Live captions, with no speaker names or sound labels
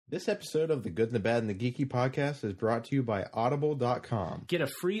This episode of the Good and the Bad and the Geeky podcast is brought to you by Audible.com. Get a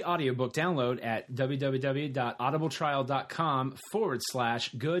free audiobook download at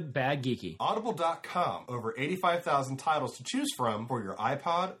www.audibletrial.com/goodbadgeeky. Audible.com. Over 85,000 titles to choose from for your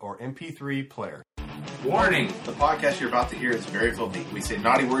iPod or MP3 player. Warning! The podcast you're about to hear is very filthy. We say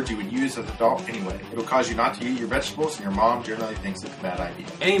naughty words you would use as an adult anyway. It'll cause you not to eat your vegetables, and your mom generally thinks it's a bad idea.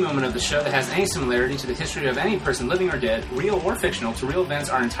 Any moment of the show that has any similarity to the history of any person living or dead, real or fictional, to real events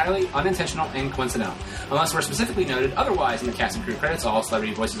are entirely unintentional and coincidental. Unless we're specifically noted otherwise in the cast and crew credits, all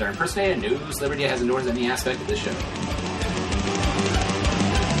celebrity voices are impersonated, and no celebrity has endorsed any aspect of this show.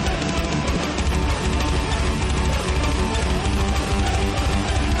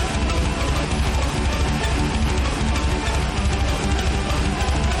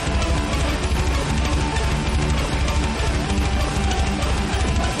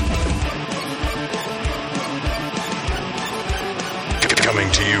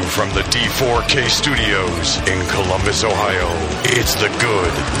 From the D4K studios in Columbus, Ohio, it's the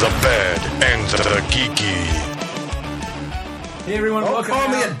good, the bad, and the geeky. Hey everyone, Don't welcome call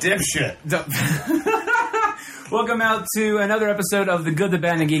me a out. dipshit. Welcome out to another episode of the Good, the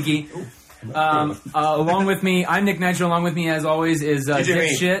Bad, and the Geeky. Along with me, I'm Nick Nitro. Along with me, as always, is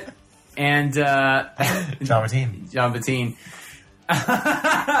Dipshit and John Bettine. John Bettine.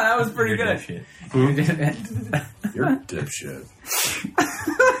 That was pretty good. Dipshit. You're a dipshit.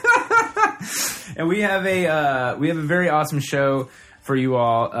 And we have a very awesome show for you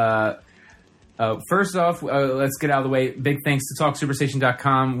all. First off, let's get out of the way. Big thanks to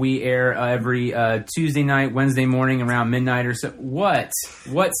TalkSuperstation.com. We air every Tuesday night, Wednesday morning around midnight or so. What's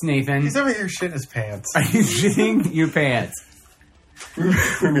Nathan? He's over here shitting his pants. Are you shitting your pants? We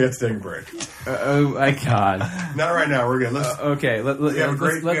may have to take a break. Oh my God! Not right now. We're good. Let's. Okay, We have a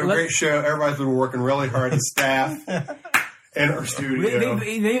great show. Everybody's been working really hard. The staff in our studio.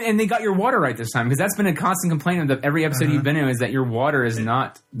 They got your water right this time, because that's been a constant complaint of every episode you've been in, is that your water is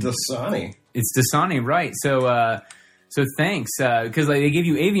not Dasani. It's Dasani, right? So thanks, because they gave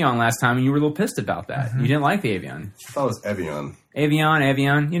you Evian last time, and you were a little pissed about that. You didn't like the Evian. I thought it was Evian.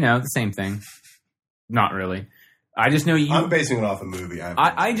 Evian, the same thing. Not really. I just know you. I'm basing it off a movie.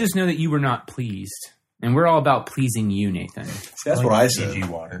 I just know that you were not pleased, and we're all about pleasing you, Nathan. That's what I said. Fiji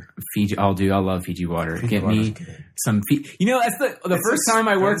water. Fiji, I love Fiji water. Get me good. some Fiji. That's the first time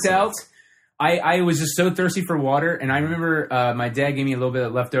I worked out. I was just so thirsty for water, and I remember my dad gave me a little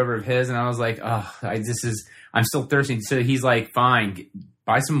bit left over of his, and I was like, I'm still thirsty. So he's like, fine,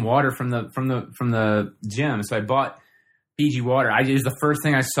 buy some water from the gym. So I bought Fiji water. It was the first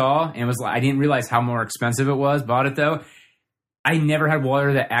thing I saw, and it was like, I didn't realize how more expensive it was. Bought it though. I never had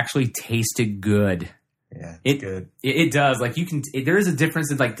water that actually tasted good. Yeah, it's good. It does. Like there is a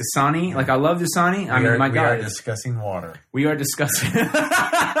difference in like Dasani. Yeah. Like I love Dasani. We are discussing water. We are discussing.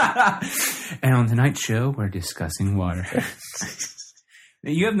 And on tonight's show, we're discussing water.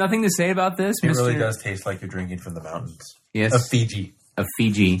 You have nothing to say about this, It Mr. really does taste like you're drinking from the mountains. Yes. Of Fiji.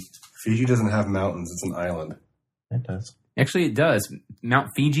 Fiji doesn't have mountains. It's an island. It does. Actually, it does. Mount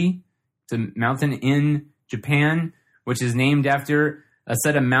Fiji. It's a mountain in Japan, which is named after a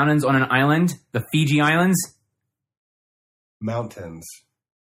set of mountains on an island, the Fiji Islands. Mountains.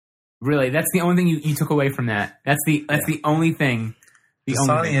 Really, that's the only thing you took away from that. That's the only thing.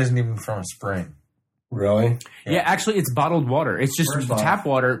 Dasani isn't even from a spring. Really? Yeah, actually, it's bottled water. It's just tap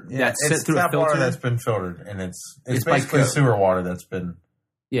water that's set through a filter. Water that's been filtered, and it's basically sewer water that's been.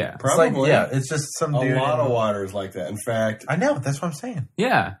 Yeah, probably. It's just some. A lot of water is like that. In fact, I know. That's what I'm saying.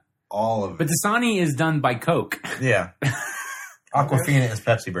 Yeah, all of it. But Dasani is done by Coke. Yeah, Aquafina is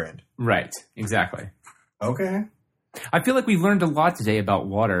Pepsi brand. Right. Exactly. Okay. I feel like we've learned a lot today about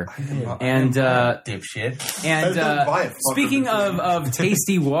water. And dipshit. And speaking of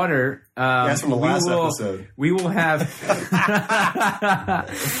tasty water, that's from the last episode. We will have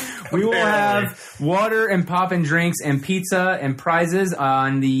water and pop and drinks and pizza and prizes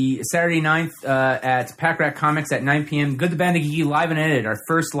on the Saturday 9th at Pack Rat Comics at 9 p.m. Good, the Bad, and the Geeky live and edited. Our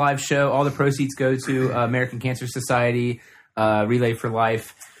first live show. All the proceeds go to American Cancer Society, Relay for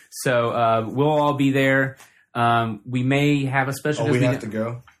Life. So we'll all be there. We may have a special. We have to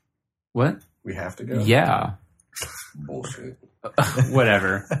go. What? We have to go. Yeah. Bullshit.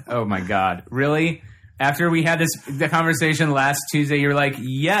 Whatever. Oh my God! Really? After we had the conversation last Tuesday, you're like,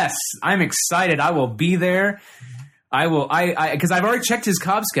 "Yes, I'm excited. I will be there. I will. Because I've already checked his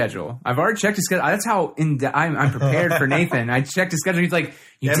Cobb schedule. That's how I'm prepared for Nathan. I checked his schedule. He's like,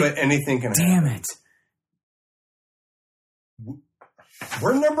 but anything can happen. Damn it.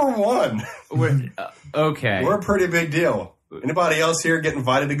 We're number one. Okay. We're a pretty big deal. Anybody else here get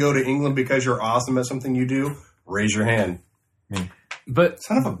invited to go to England because you're awesome at something you do? Raise your hand. Me. But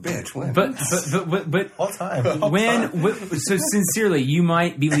son of a bitch. When? But all time. So sincerely, you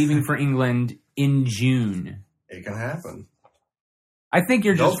might be leaving for England in June. It can happen. I think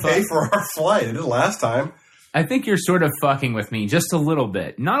you're just pay for our flight. It did last time. I think you're sort of fucking with me just a little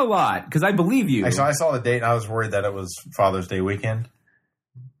bit, not a lot, because I believe you. Actually, I saw the date and I was worried that it was Father's Day weekend.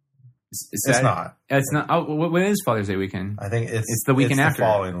 It's not. It's not. Oh, what is Father's Day weekend? I think it's the weekend after. The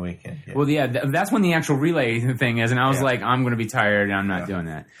following weekend. Yeah. Well, yeah, that's when the actual relay thing is, and I was like, I'm going to be tired, and I'm not doing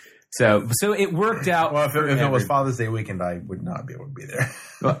that. So it worked out. Well, if it was Father's Day weekend, I would not be able to be there.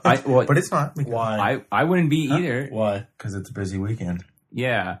 But it's not. Why? I wouldn't be either. Why? Because it's a busy weekend.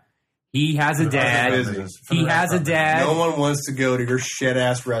 Yeah. He has a dad. He has a dad. No one wants to go to your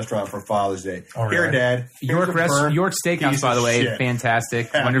shit-ass restaurant for Father's Day. Oh, Here, right. Dad. York Steakhouse, by the way,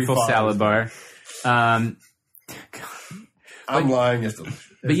 fantastic. Happy Wonderful salad bar. I'm lying. It's delicious.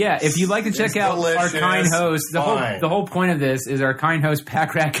 But yeah, if you'd like to check out our kind host, the whole point of this is our kind host,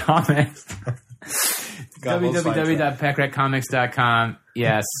 Pack Rat Comics. www.packratcomics.com.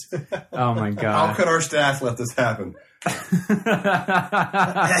 Yes. Oh my God. How could our staff let this happen?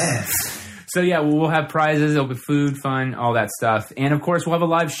 So yeah, we'll have prizes. There'll be food, fun, all that stuff, and of course we'll have a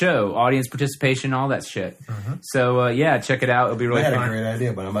live show, audience participation, all that shit. Mm-hmm. So yeah, check it out. It'll be really fun. I had a great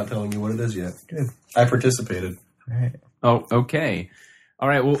idea, but I'm not telling you what it is yet. Good. I participated. All right. Oh, okay. All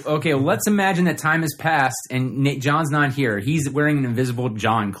right. Well, okay. Well, let's imagine that time has passed and John's not here. He's wearing an invisible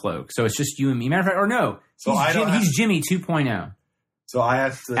John cloak, so it's just you and me. Matter of fact, or no, he's Jimmy 2.0. So I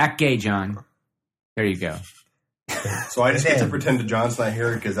have to act gay, John. There you go. So I just get to pretend that John's not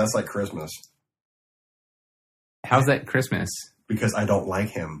here because that's like Christmas. How's that Christmas? Because I don't like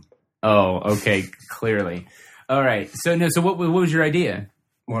him. Oh, okay. Clearly. All right. So what was your idea?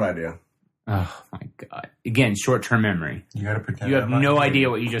 What idea? Oh my God! Again, short-term memory. You got to pretend. You have no idea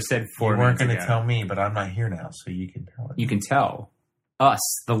what you just said. You weren't going to tell me, but I'm not here now, so you can tell it. You can tell us,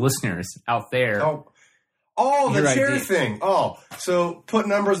 the listeners out there. Oh, the chair thing. Oh, so put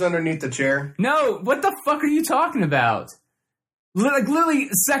numbers underneath the chair. No, what the fuck are you talking about? Like literally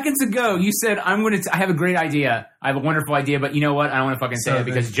seconds ago, you said I have a great idea. I have a wonderful idea, but you know what? I don't want to fucking say it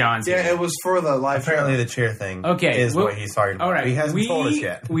because John's here. Yeah, it was for the live. Apparently, the chair thing. Is what he's talking about. All right, he hasn't told us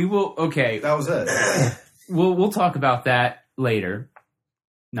yet. We will. Okay, that was it. We'll talk about that later.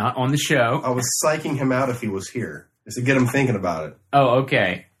 Not on the show. I was psyching him out if he was here, just to get him thinking about it. Oh,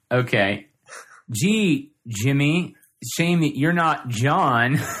 okay. Gee, Jimmy, shame that you're not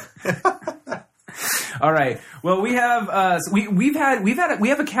John. All right. Well, we have we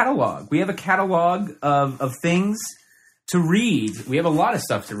have a catalog. We have a catalog of things to read. We have a lot of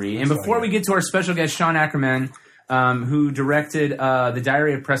stuff to read. And before we get to our special guest, Sean Ackerman, who directed The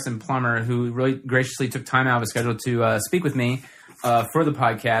Diary of Preston Plummer, who really graciously took time out of his schedule to speak with me for the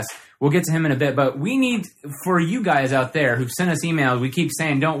podcast. We'll get to him in a bit, but we need, for you guys out there who've sent us emails, we keep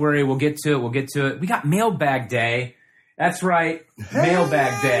saying, don't worry, we'll get to it. We got Mailbag Day. That's right,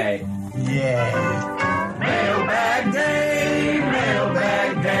 Mailbag Day. Yeah. Mailbag Day,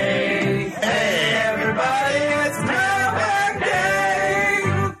 Mailbag Day. Hey, everybody, it's Mailbag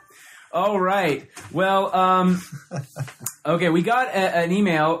Day. All right. Well, okay, we got an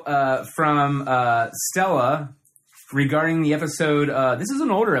email from Stella regarding the episode. This is an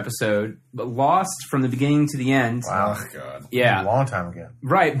older episode, but Lost from the beginning to the end. Wow. Oh, God. Yeah. A long time ago.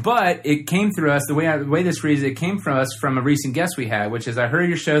 Right, but it came through us, the way this reads, it came from us from a recent guest we had, which is I heard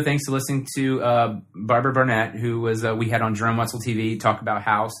your show thanks to listening to Barbara Barnett, who was we had on Jerome Wetzel TV, talk about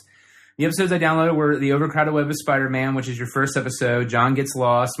House. The episodes I downloaded were The Overcrowded Web of Spider-Man, which is your first episode, John Gets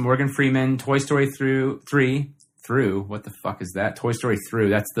Lost, Morgan Freeman, Toy Story 3. What the fuck is that? Toy Story Through.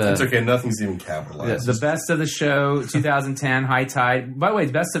 That's the... It's okay. Nothing's even capitalized. The Best of the Show, 2010, High Tide. By the way,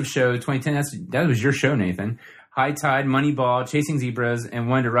 Best of Show, 2010, that was your show, Nathan. High Tide, Moneyball, Chasing Zebras, and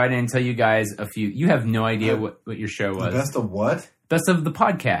wanted to write in and tell you guys a few... You have no idea what your show was. The Best of what? Best of the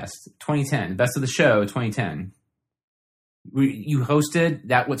Podcast, 2010. Best of the Show, 2010. You hosted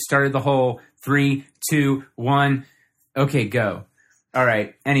that. What started the whole 3, 2, 1. Okay, go. All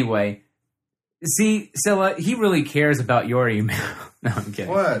right. Anyway... See, Scylla, he really cares about your email. No, I'm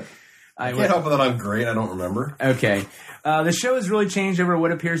kidding. What? I can't help it that I'm great. I don't remember. Okay. The show has really changed over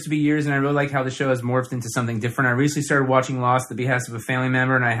what appears to be years, and I really like how the show has morphed into something different. I recently started watching Lost at the behest of a family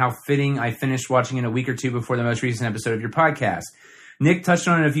member, and how fitting I finished watching it a week or two before the most recent episode of your podcast. Nick touched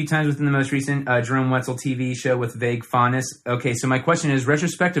on it a few times within the most recent Jerome Wetzel TV show with vague fondness. Okay, so my question is,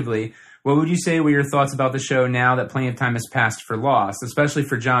 retrospectively, what would you say were your thoughts about the show now that plenty of time has passed for Lost, especially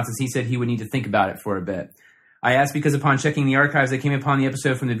for John, since he said he would need to think about it for a bit? I asked because upon checking the archives, I came upon the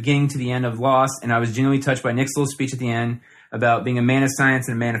episode from the beginning to the end of Lost, and I was genuinely touched by Nick's little speech at the end about being a man of science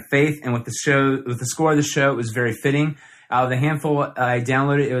and a man of faith, and with the score of the show, it was very fitting. Out of the handful I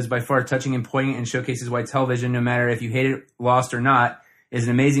downloaded, it was by far touching and poignant and showcases why television, no matter if you hate it, Lost or not, is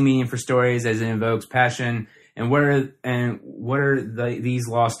an amazing medium for stories as it invokes passion. And what are these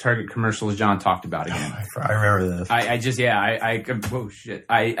Lost Target commercials John talked about again? I remember this. I just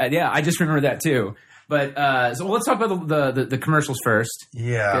remember that too. But so let's talk about the commercials first.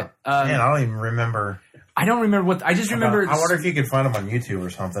 Yeah, man, I don't even remember. I don't remember what I just remember. I wonder if you could find them on YouTube or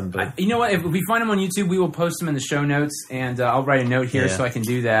something. But you know what? If we find them on YouTube, we will post them in the show notes, and I'll write a note here so I can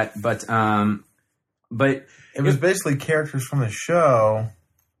do that. But it was basically characters from the show.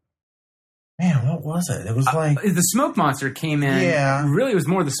 Man, what was it? It was like the smoke monster came in. Yeah, really, it was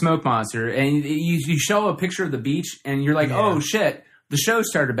more the smoke monster, and you show a picture of the beach, and you're like, oh shit, the show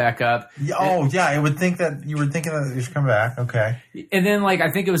started back up. I would think that you were thinking that you should come back. Okay, and then I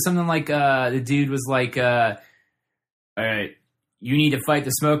think it was something like the dude was like, all right, you need to fight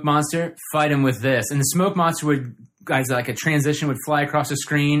the smoke monster. Fight him with this, and the smoke monster would. Guys, like a transition would fly across the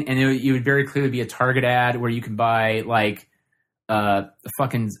screen, and it would very clearly be a Target ad where you could buy a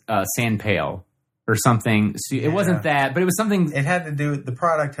fucking sand pail or something. So it wasn't that, but it was something. It had to do. The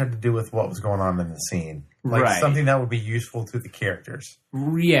product had to do with what was going on in the scene, something that would be useful to the characters.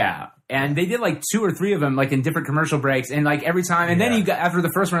 Yeah, and they did 2 or 3 of them, in different commercial breaks, and every time. And then you got after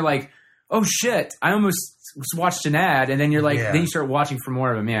the first one, you're like, oh shit, I almost watched an ad, and then you're then you start watching for more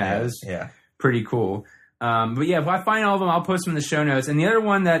of them. Yeah, it was pretty cool. But yeah, if I find all of them, I'll post them in the show notes. And the other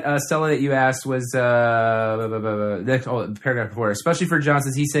one that Stella that you asked was the paragraph before, especially for John,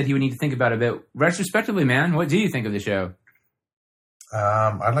 since he said he would need to think about it a bit. Retrospectively, man, what do you think of the show?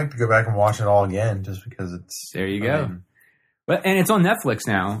 I'd like to go back and watch it all again, just because it's there. You go. And it's on Netflix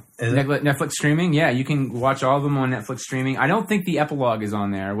now. Netflix streaming. Yeah, you can watch all of them on Netflix streaming. I don't think the epilogue is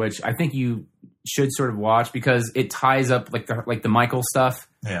on there, which I think you should sort of watch because it ties up the Michael stuff.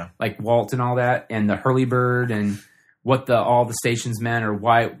 Yeah, like Walt and all that, and the Hurley-Bird and what all the stations meant or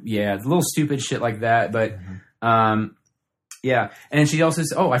why. Yeah, little stupid shit like that. But yeah. And she also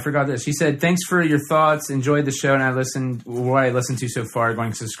said, I forgot this. She said, "Thanks for your thoughts. Enjoyed the show, and I listened to so far. Going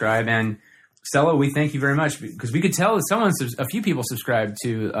to subscribe." And Stella, we thank you very much because we could tell that a few people subscribed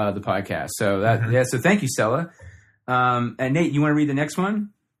to the podcast. So so thank you, Stella. And Nate, you want to read the next one?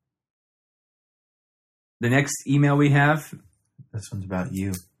 The next email we have. This one's about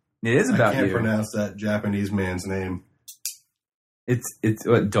you. It is about you. I can't pronounce that Japanese man's name. It's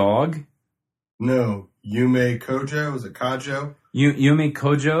what, dog? No, Yume Kojo. Is it Kajo? Yume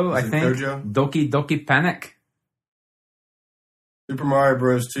Kojo, I think. Kojo? Doki Doki Panic. Super Mario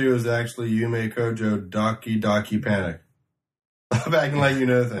Bros. 2 is actually Yume Kojo Doki Doki Panic. I'm acting like you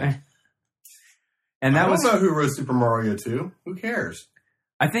know things. And I don't know who wrote Super Mario 2. Who cares?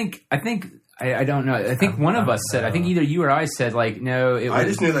 I don't know. I think one of us said. I think either you or I said no. I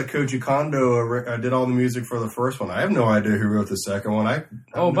just knew that Koji Kondo did all the music for the first one. I have no idea who wrote the second one.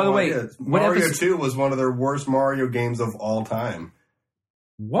 By the way, Mario 2 was one of their worst Mario games of all time.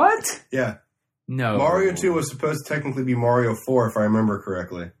 What? Yeah. No. Mario 2 was supposed to technically be Mario 4, if I remember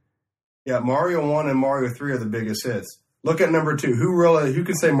correctly. Yeah, Mario 1 and Mario 3 are the biggest hits. Look at number 2. Who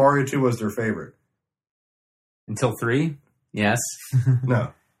can say Mario 2 was their favorite? Until 3? Yes.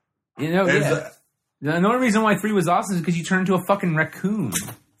 No. The only reason why 3 was awesome is because you turned into a fucking raccoon.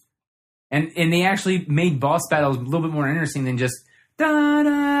 And they actually made boss battles a little bit more interesting than just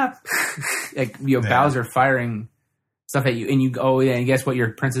da-da! Bowser firing stuff at you. And you go, and guess what?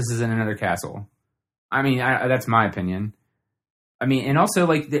 Your princess is in another castle. I mean, that's my opinion. I mean, and also,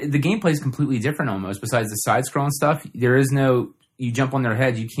 the gameplay is completely different almost. Besides the side-scrolling stuff, there is no... You jump on their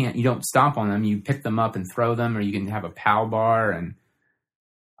heads, you don't stomp on them. You pick them up and throw them, or you can have a POW bar, and...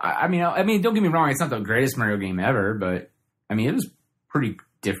 I mean, don't get me wrong. It's not the greatest Mario game ever, but I mean, it was pretty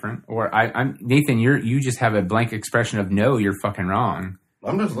different. Or I'm Nathan. You just have a blank expression of no. You're fucking wrong.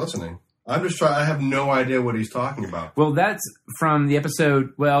 I'm just listening. I'm just trying. I have no idea what he's talking about. From the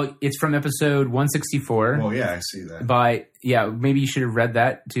episode. Well, it's from episode 164. Well, yeah, I see that. Maybe you should have read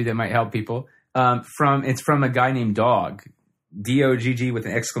that too. That might help people. It's from a guy named Dog, DOGG with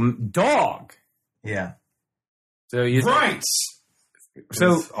an exclamation dog. Yeah. So you right.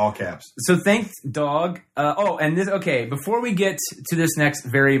 So it's all caps. So thanks, Dog. Before we get to this next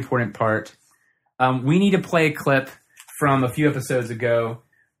very important part, we need to play a clip from a few episodes ago.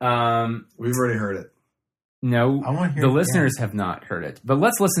 We've already heard it. No, the listeners have not heard it, but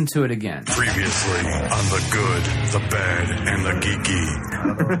let's listen to it again. Previously on The Good, The Bad, and The Geeky. I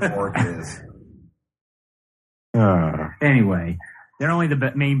don't know what the fork is. Anyway, they're only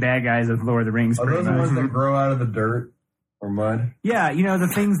the main bad guys of Lord of the Rings. Are those the ones that grow out of the dirt? Or mud? Yeah,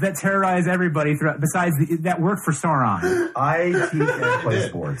 the things that terrorize everybody besides that work for Sauron. I teach and play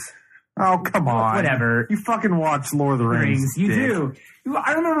sports. Oh, come on. Whatever. You fucking watch Lord of the Rings. You do.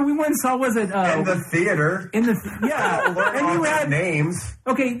 I remember we went and saw, was it... in the theater. Yeah. And you had names.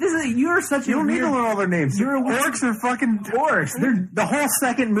 Okay, you're such You don't need to learn all their names. Orcs are fucking orcs. They're the whole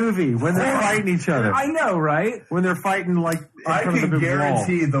second movie when they're fighting each other. I know, right? When they're fighting like I can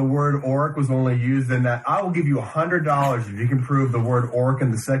guarantee the word orc was only used in that. I will give you $100 if you can prove the word orc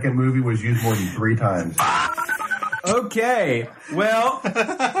in the second movie was used more than 3 times. Okay, well,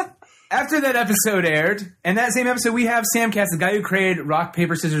 after that episode aired, and that same episode, we have Sam Cass, the guy who created Rock,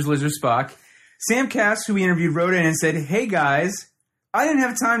 Paper, Scissors, Lizard, Spock. Sam Cass, who we interviewed, wrote in and said, "Hey guys, I didn't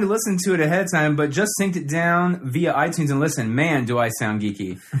have time to listen to it ahead of time, but just synced it down via iTunes and listen. Man, do I sound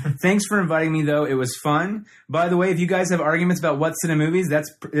geeky. Thanks for inviting me, though. It was fun. By the way, if you guys have arguments about what's in the movies,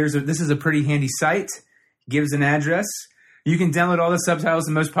 this is a pretty handy site. Gives an address. You can download all the subtitles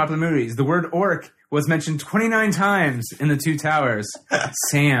in most popular movies. The word orc was mentioned 29 times in The Two Towers.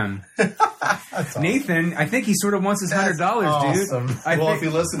 Sam." Awesome. Nathan, I think he sort of wants his $100, awesome. Dude. If you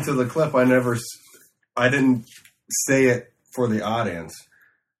listen to the clip, I didn't say it for the audience.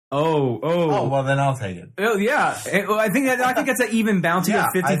 Oh, well, then I'll take it. Oh, yeah. I think that's an even bounty of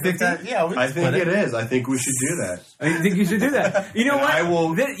 50-50. I think it is. I think we should do that. I think you should do that. You know what? I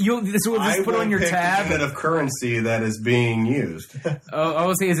will. This will just put on your tab. The unit of currency that is being used. I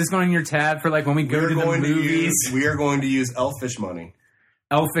will say, is this going on your tab for like when we go to the movies? We are going to use elfish money.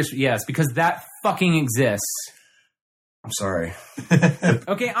 Elfish, yes, because that fucking exists. I'm sorry.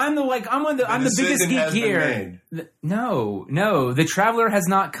 Okay, I'm the biggest geek here. No, the Traveler has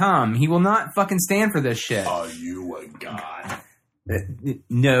not come. He will not fucking stand for this shit. Are you a god?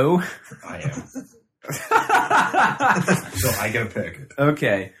 No. I am. So I get a pick.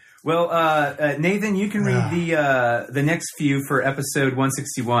 Okay. Well, Nathan, you can read the next few for episode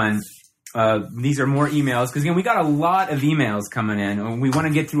 161. These are more emails because again we got a lot of emails coming in, and we want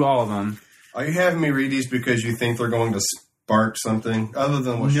to get through all of them. Are you having me read these because you think they're going to spark something other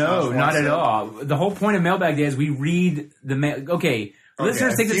than what? No, not at all. The whole point of Mailbag Day is we read the mail. Okay,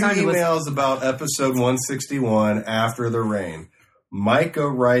 listeners, take the time to listen. Emails about episode 161 after the rain. Micah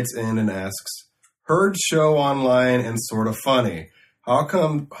writes in and asks, "Heard show online and sort of funny. How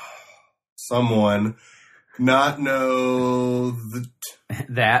come someone not know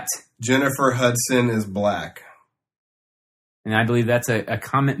that Jennifer Hudson is black?" And I believe that's a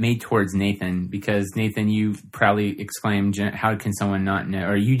comment made towards Nathan, because Nathan, you proudly exclaimed, "How can someone not know?"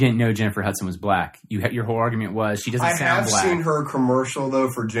 Or you didn't know Jennifer Hudson was black. Your whole argument was she doesn't sound black. I have seen her commercial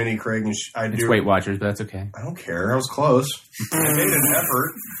though for Jenny Craig, and it's Weight Watchers, but that's okay. I don't care. I was close. I made an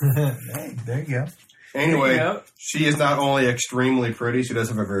effort. Hey, there you go. Anyway, she is not only extremely pretty, she does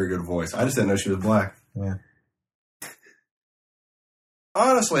have a very good voice. I just didn't know she was black. Yeah.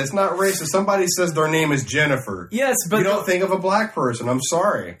 Honestly, it's not racist. Somebody says their name is Jennifer. Yes, but you don't think of a black person. I'm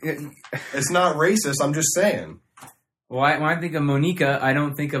sorry. It's not racist. I'm just saying. Well, when I think of Monica, I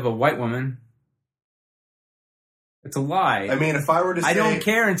don't think of a white woman. It's a lie. I mean, if I were to say... I don't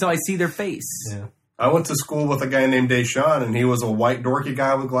care until I see their face. Yeah. I went to school with a guy named Deshaun, and he was a white, dorky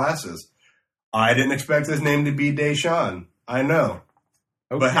guy with glasses. I didn't expect his name to be Deshaun. I know.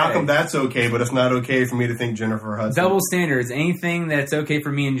 Okay. But how come that's okay, but it's not okay for me to think Jennifer Hudson? Double standards. Anything that's okay for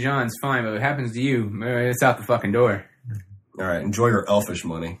me and John's fine, but if it happens to you, it's out the fucking door. All right, enjoy your elfish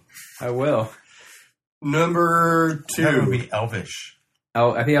money. I will. Number 2. That would be elvish.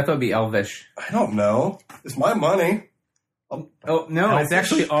 Oh, I thought it'd be elvish. I don't know. It's my money. Oh, no, elfish? It's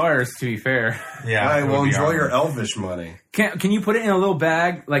actually ours, to be fair. Yeah, I will enjoy your elvish money. Can you put it in a little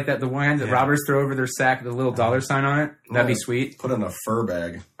bag, like the one that robbers throw over their sack with a little dollar sign on it? That'd be sweet. Put it in a fur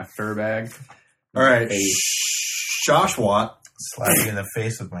bag. A fur bag. All right. Joshua. Slap you in the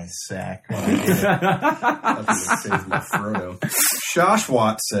face with my sack.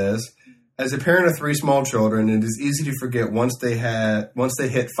 Joshua says, "As a parent of 3 small children, it is easy to forget once they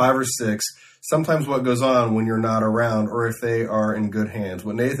hit 5 or 6, sometimes what goes on when you're not around or if they are in good hands.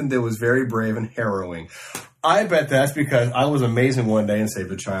 What Nathan did was very brave and harrowing. I bet that's because I was amazing one day and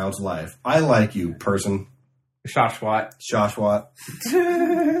saved a child's life. I like you, person." Joshua.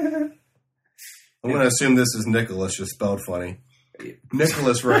 I'm going to assume this is Nicholas, just spelled funny.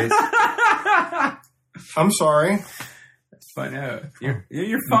 Nicholas writes, "I'm sorry." That's fine. No,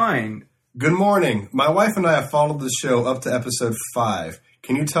 you're fine. "Good morning. My wife and I have followed the show up to episode 5.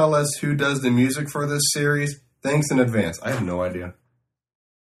 Can you tell us who does the music for this series? Thanks in advance." I have no idea.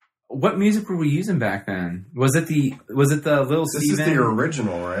 What music were we using back then? Was it the Little Steven? This is the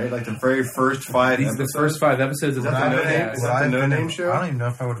original, right? Like the very first 5 episodes? The first 5 episodes of the No Name. Is that the No Name show? I don't even know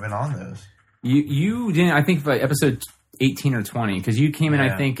if I would have been on those. You didn't, I think, like episode 18 or 20, because you came in,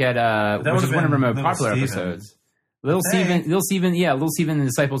 I think, at which is one of our most popular episodes. Little Steven, Little Steven and the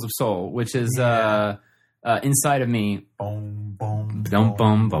Disciples of Soul, which is Inside of Me. Boom, boom, Dum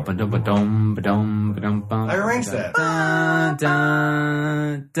bum bum ba dum ba dum ba dum ba dum bum. I arranged that. Dun,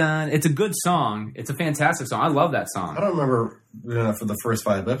 dun, dun. It's a good song. It's a fantastic song. I love that song. I don't remember doing that for the first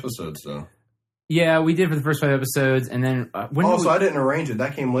 5 episodes, though. Yeah, we did for the first 5 episodes, and then so I didn't arrange it.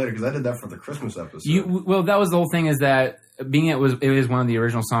 That came later because I did that for the Christmas episode. Well, that was the whole thing. Is that it was one of the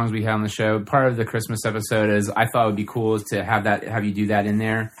original songs we had on the show. Part of the Christmas episode is I thought it would be cool is to have you do that in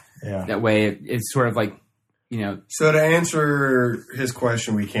there. Yeah. That way, it's sort of like, you know. So to answer his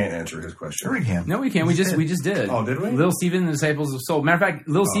question, we can't answer his question. Sure we can. No, we can. We just did. Oh, did we? Little Steven and the Disciples of Soul. Matter of fact,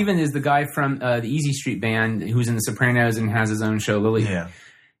 Little Steven is the guy from the Easy Street Band who's in The Sopranos and has his own show, Lily. Yeah.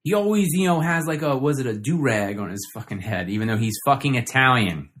 He always, has like a do-rag on his fucking head, even though he's fucking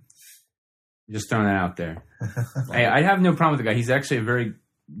Italian. Just throwing that out there. Hey, I have no problem with the guy. He's actually a very,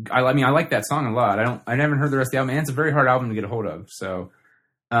 I like that song a lot. I haven't heard the rest of the album, and it's a very hard album to get a hold of. So,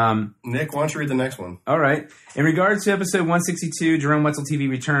 Nick, why don't you read the next one? All right. In regards to episode 162, Jerome Wetzel TV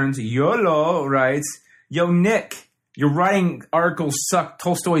returns. YOLO writes, Yo, Nick, your writing articles suck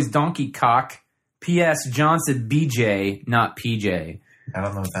Tolstoy's donkey cock. P.S. John said BJ, not PJ. I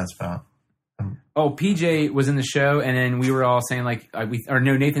don't know what that's about. Oh, PJ was in the show, and then we were all saying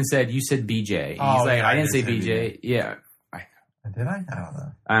Nathan said, you said BJ. Oh, he's like, yeah, I didn't say say BJ. Yeah. Did I? I don't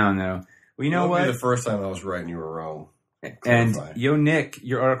know. I don't know. Well, you know what? The first time I was right and you were wrong. And yo, Nick,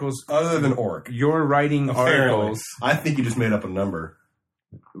 your articles. Other than Orc. Your writing articles. I think you just made up a number.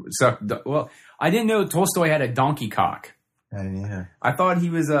 Well, I didn't know Tolstoy had a donkey cock. Yeah. I thought he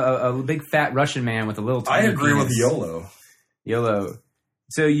was a big fat Russian man with a little tiny I agree penis. with YOLO. YOLO.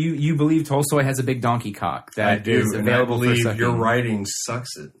 So you believe Tolstoy has a big donkey cock that I do, is available and I believe for sucking. your writing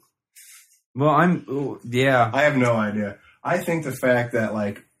sucks it. Well, I have no idea. I think the fact that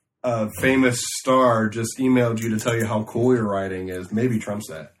a famous star just emailed you to tell you how cool your writing is maybe trumps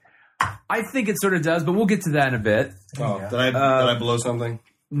that. I think it sort of does, but we'll get to that in a bit. Oh, did I blow something?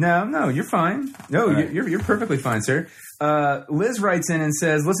 No, you're fine. No, right. you're perfectly fine, sir. Liz writes in and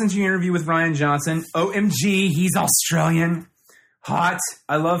says, listen to your interview with Ryan Johnson. OMG, he's Australian. Hot.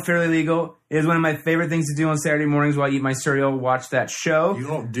 I love Fairly Legal. It is one of my favorite things to do on Saturday mornings while I eat my cereal, watch that show. You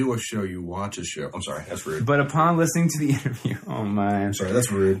don't do a show, you watch a show. I'm sorry, that's rude. But upon listening to the interview, oh my. I'm sorry,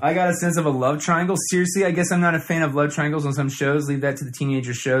 that's rude. I got a sense of a love triangle. Seriously, I guess I'm not a fan of love triangles on some shows. Leave that to the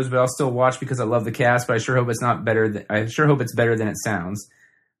teenager shows, but I'll still watch because I love the cast, but I sure hope it's better than it sounds.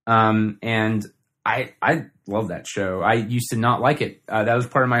 And I love that show. I used to not like it. That was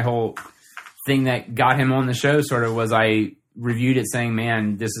part of my whole thing that got him on the show, sort of, was I reviewed it saying,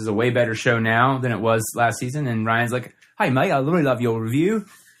 man, this is a way better show now than it was last season. And Ryan's like, hey, mate, I really love your review.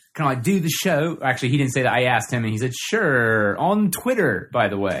 Can I do the show? Actually, he didn't say that. I asked him, and he said, sure, on Twitter, by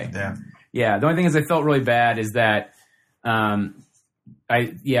the way. Yeah. The only thing is I felt really bad is that it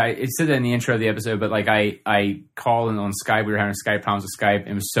said that in the intro of the episode, but I called on Skype. We were having Skype problems with Skype.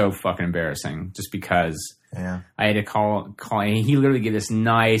 It was so fucking embarrassing just because I had to call. And he literally gave this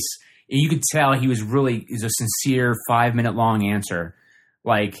nice, you could tell he was a sincere 5-minute long answer.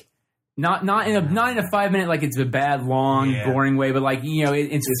 Like, not in a 5 minute, like it's a bad, long, boring way, but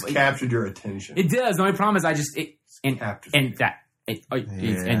it's captured your attention. It does. The only problem is and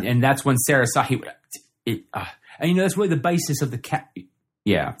that's when Sarah saw and that's really the basis of the cat.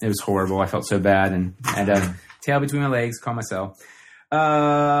 Yeah, it was horrible. I felt so bad and tail between my legs, call myself.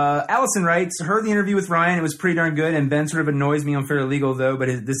 Allison writes, heard the interview with Ryan. It was pretty darn good, and Ben sort of annoys me on Fairly Legal, though, but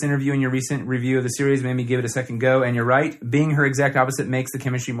this interview and your recent review of the series made me give it a second go, and you're right. Being her exact opposite makes the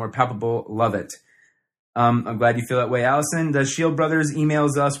chemistry more palpable. Love it. I'm glad you feel that way, Allison. The Shield Brothers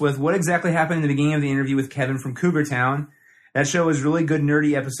emails us with, what exactly happened in the beginning of the interview with Kevin from Cougar Town? That show was really good,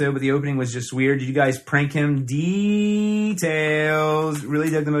 nerdy episode, but the opening was just weird. Did you guys prank him? Details. Really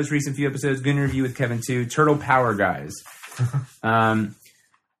dug the most recent few episodes. Good interview with Kevin, too. Turtle Power, guys.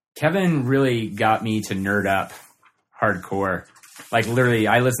 Kevin really got me to nerd up hardcore. Like, literally,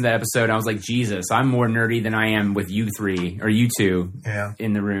 I listened to that episode and I was like, Jesus, I'm more nerdy than I am with you three, or you two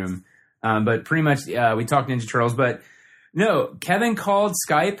in the room. But pretty much, we talked Ninja Turtles. But no, Kevin called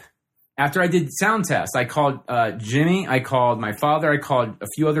Skype after I did sound tests. I called Jimmy. I called my father. I called a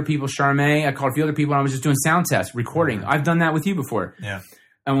few other people, Charmaine. I called a few other people, and I was just doing sound tests, recording. I've done that with you before. Yeah.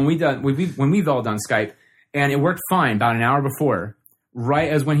 And when we've all done Skype, and it worked fine about an hour before, right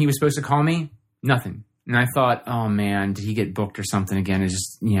as when he was supposed to call me, nothing. And I thought, oh man, did he get booked or something again? It's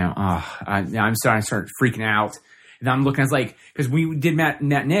just, I'm starting to start freaking out. And I'm looking, I was like, because we did Matt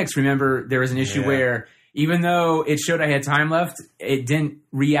Nix, remember there was an issue where even though it showed I had time left, it didn't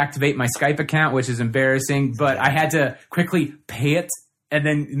reactivate my Skype account, which is embarrassing, but I had to quickly pay it, and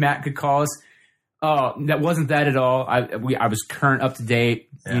then Matt could call us. Oh, that wasn't that at all. I was current, up to date,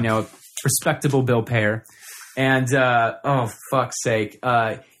 respectable bill payer. And, oh, fuck's sake.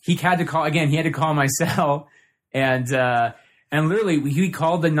 He had to call, again, he had to call my cell. And literally, he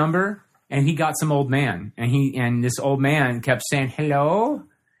called the number, and he got some old man. And this old man kept saying, hello?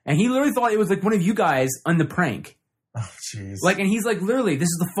 And he literally thought it was like one of you guys on the prank. Oh, jeez. Like, and he's like, literally, this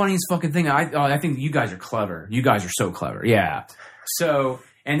is the funniest fucking thing. I think you guys are clever. You guys are so clever. Yeah. So,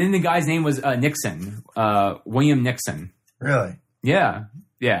 and then the guy's name was Nixon, William Nixon. Really? Yeah.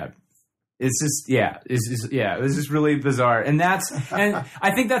 Yeah. It's just, it was just really bizarre. And I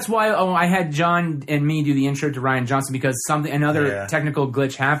think that's why I had John and me do the intro to Ryan Johnson, because another technical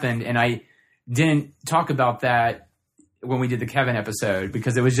glitch happened, and I didn't talk about that when we did the Kevin episode,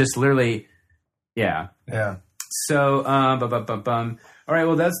 because it was just literally, yeah. Yeah. So, All right,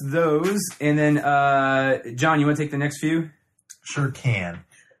 well, that's those. And then, John, you want to take the next few? Sure can.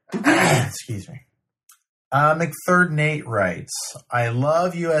 Excuse me. McThird Nate writes, I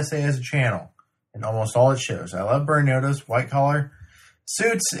love USA as a channel in almost all its shows. I love Burn Notice, White Collar,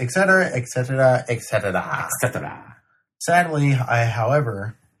 Suits, etc., etc., etc., etc. Sadly,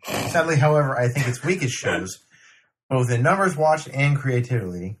 however, I think its weakest shows, both in numbers watched and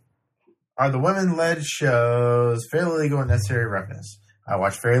creativity, are the women-led shows Fairly Legal and Necessary Roughness. I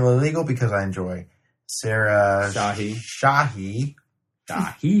watch Fairly Legal because I enjoy Sarah Shahi,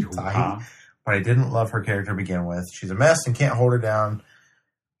 but I didn't love her character to begin with. She's a mess and can't hold down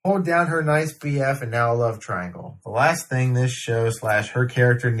her nice BF and now love triangle. The last thing this show / her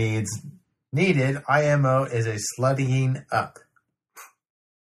character needed, IMO, is a sluttying up.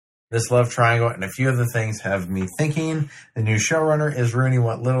 This love triangle and a few other things have me thinking the new showrunner is ruining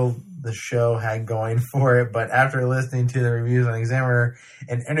what little the show had going for it. But after listening to the reviews on Examiner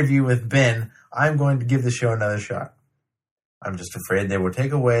and interview with Ben, I'm going to give the show another shot. I'm just afraid they will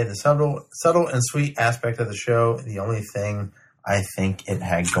take away the subtle and sweet aspect of the show, the only thing I think it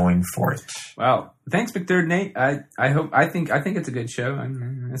had going for it. Wow. Thanks, McThird Nate. I think it's a good show.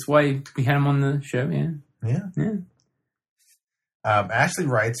 That's why we had him on the show, yeah. Ashley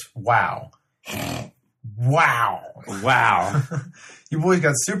writes, wow. You boys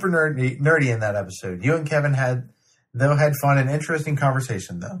got super nerdy in that episode. You and Kevin had fun and interesting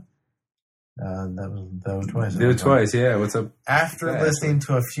conversation, though. That was twice. It was twice, yeah. What's up? After listening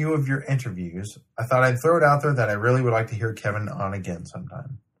to a few of your interviews, I thought I'd throw it out there that I really would like to hear Kevin on again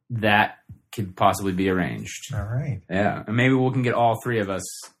sometime. That could possibly be arranged. All right. Yeah. And maybe we can get all three of us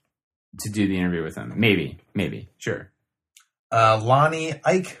to do the interview with him. Maybe. Sure. Lonnie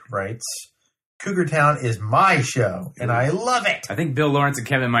Ike writes, Cougar Town is my show, and I love it. I think Bill Lawrence and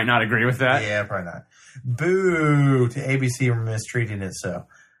Kevin might not agree with that. Yeah, probably not. Boo to ABC for mistreating it so.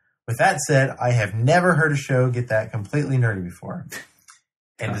 With that said, I have never heard a show get that completely nerdy before.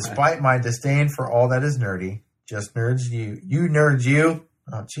 And despite my disdain for all that is nerdy, just nerds you.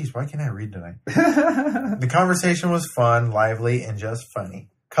 Oh, jeez, why can't I read tonight? The conversation was fun, lively, and just funny.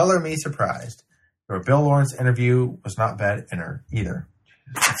 Color me surprised. Your Bill Lawrence interview was not bad either.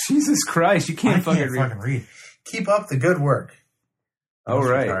 Jesus Christ, you can't fucking read. Keep up the good work. Oh,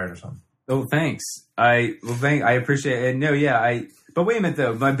 right. Tired or something. Oh, thanks. I appreciate it. No, yeah, but wait a minute,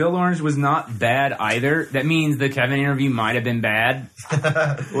 though. My Bill Lawrence was not bad either. That means the Kevin interview might have been bad.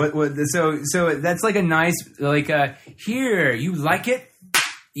 So that's like a nice, here, you like it?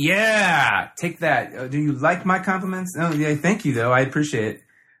 Yeah, take that. Do you like my compliments? Oh, yeah, thank you, though. I appreciate it.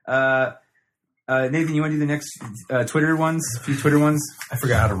 Nathan, you want to do the next Twitter ones? A few Twitter ones? I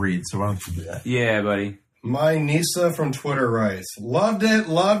forgot how to read, so why don't you do that? Yeah, buddy. My Nisa from Twitter writes, loved it.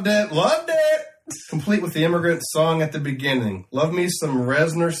 Complete with the immigrant song at the beginning. Love me some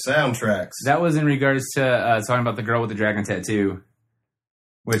Reznor soundtracks. That was in regards to talking about the girl with the dragon tattoo.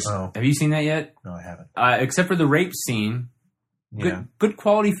 Which, have you seen that yet? No, I haven't. Except for the rape scene. Yeah. Good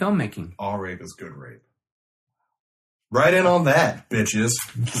quality filmmaking. All rape is good rape. Right in on that, bitches.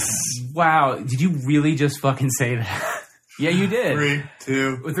 Wow. Did you really just fucking say that? Yeah, you did. 3,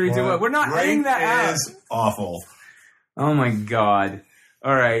 2, 1. We're not editing that out. Is awful. Oh, my God.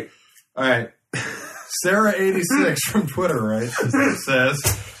 All right. Sarah86 from Twitter, right? Says,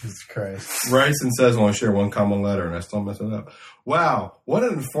 Jesus Christ. Writes and says, I want to share one common letter, and I still mess it up. Wow, what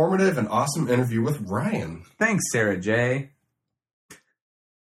an informative and awesome interview with Ryan. Thanks, Sarah J.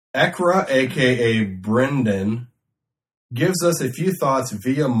 Ekra, a.k.a. Brendan, gives us a few thoughts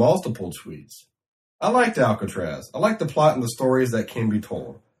via multiple tweets. I liked Alcatraz. I like the plot and the stories that can be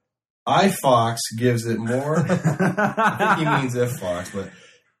told. iFox gives it more. I think he means F-Fox, but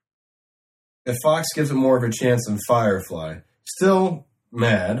if Fox gives it more of a chance than Firefly. Still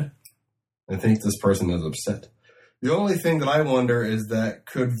mad. I think this person is upset. The only thing that I wonder is that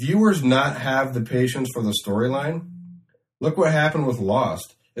could viewers not have the patience for the storyline? Look what happened with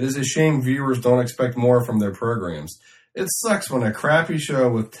Lost. It is a shame viewers don't expect more from their programs. It sucks when a crappy show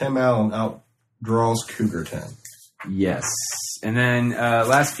with Tim Allen outdraws Cougar Town. Yes. And then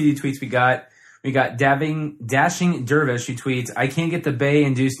last few tweets we got Dashing Dervish, who tweets, I can't get the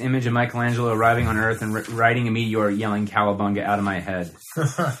Bay-induced image of Michelangelo arriving on Earth and riding a meteor yelling Cowabunga out of my head.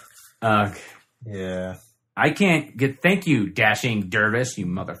 Yeah. I can't get, thank you, Dashing Dervish, you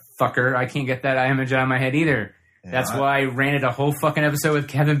motherfucker. I can't get that image out of my head either. Yeah, that's why I ranted a whole fucking episode with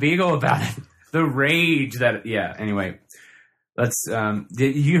Kevin Beagle about it. The rage that, anyway. Let's,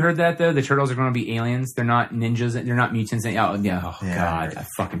 did you heard that though? The turtles are going to be aliens. They're not ninjas. They're not mutants. God, that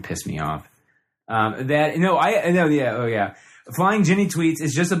fucking pissed me off. Flying Jenny tweets,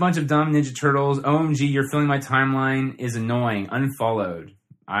 it's just a bunch of dumb Ninja Turtles. OMG, you're filling my timeline is annoying. Unfollowed.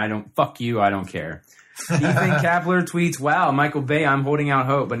 Fuck you, I don't care. Ethan Kapler tweets, wow, Michael Bay, I'm holding out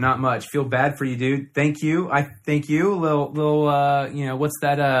hope, but not much. Feel bad for you, dude. Thank you. I thank you. Little what's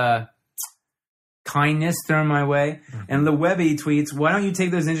that, kindness thrown my way. Mm-hmm. And the Webby tweets, why don't you take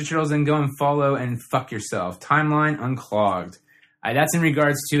those Ninja Turtles and go and follow and fuck yourself? Timeline unclogged. That's in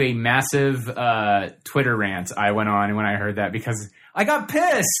regards to a massive Twitter rant I went on when I heard that because I got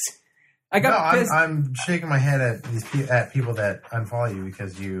pissed. Pissed. I'm shaking my head at people that unfollow you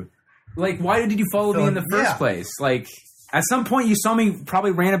because you... Like, why did you follow me in the first place? Like, at some point you saw me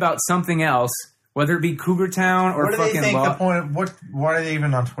probably rant about something else, whether it be Cougar Town or fucking... What do they think the point of... Why are they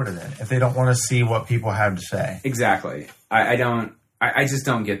even on Twitter then, if they don't want to see what people have to say? Exactly. I just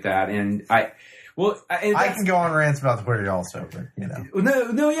don't get that, and I can go on rants about Twitter also, but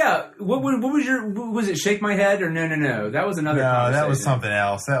No, yeah. What was it? Shake my head or no? That was another. No, that was something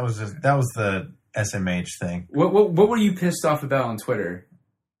else. That was the SMH thing. What were you pissed off about on Twitter?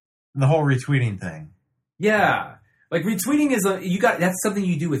 The whole retweeting thing. Yeah, like retweeting is that's something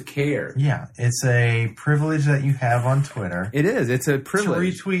you do with care. Yeah, it's a privilege that you have on Twitter. It is. It's a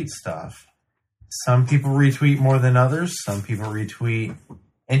privilege to retweet stuff. Some people retweet more than others. Some people retweet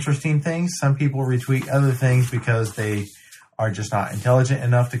interesting things. Some people retweet other things because they are just not intelligent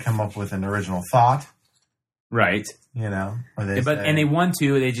enough to come up with an original thought. Right. And they want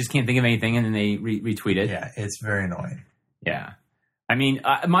to, they just can't think of anything, and then they retweet it. Yeah, it's very annoying. Yeah. I mean,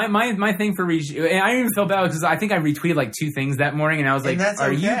 my thing for and I didn't even feel bad because I think I retweeted like 2 things that morning, and I was like,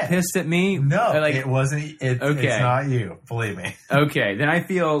 "Are you pissed at me?" No, like, it wasn't. It's not you. Believe me. Okay, then I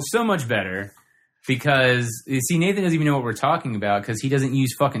feel so much better. Because, see, Nathan doesn't even know what we're talking about because he doesn't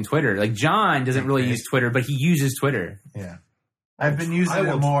use fucking Twitter. Like, John doesn't really use Twitter, but he uses Twitter. Yeah. I've been using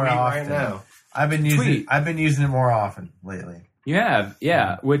it more often. Right now. I've been using it more often lately. You have?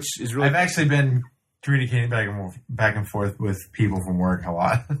 Yeah, which is really... I've actually been communicating back and forth with people from work a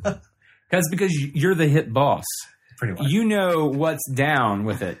lot. That's because you're the hit boss. Pretty much. You know what's down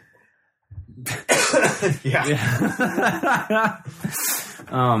with it. Yeah.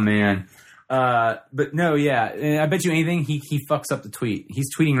 Oh, man. But no, yeah. I bet you anything he fucks up the tweet. He's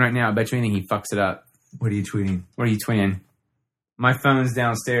tweeting right now. I bet you anything he fucks it up. What are you tweeting? My phone's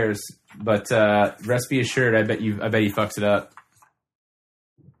downstairs, but rest be assured, I bet he fucks it up.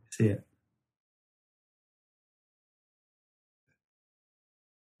 See it.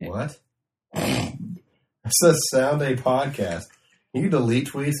 What? It says Sound A Podcast. Can you delete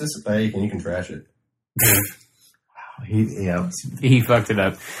tweets? You can trash it. He fucked it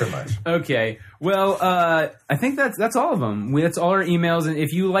up. Pretty much. Okay. Well, I think that's all of them. That's all our emails. And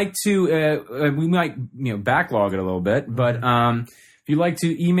if you like to, we might backlog it a little bit, but if you'd like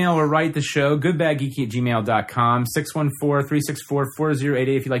to email or write the show, goodbadgeeky@gmail.com,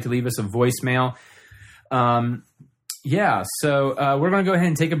 614-364-4088 if you'd like to leave us a voicemail. So we're going to go ahead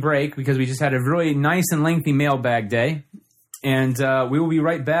and take a break because we just had a really nice and lengthy mailbag day. And we will be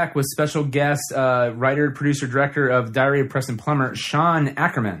right back with special guest, writer, producer, director of Diary of Preston Plummer, Sean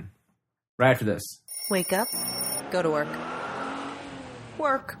Ackerman, right after this. Wake up, go to work.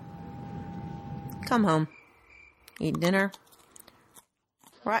 Work. Come home. Eat dinner.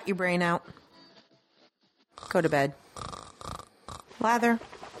 Rot your brain out. Go to bed. Lather.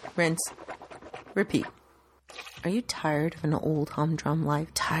 Rinse. Repeat. Are you tired of an old humdrum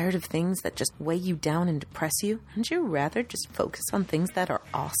life? Tired of things that just weigh you down and depress you? Wouldn't you rather just focus on things that are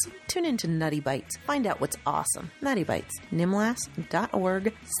awesome? Tune into Nutty Bites. Find out what's awesome. Nutty Bites.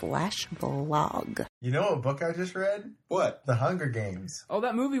 nimlas.org/blog. You know what book I just read? What? The Hunger Games. Oh,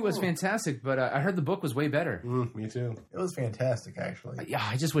 that movie was fantastic, but I heard the book was way better. Me too. It was fantastic, actually. Yeah,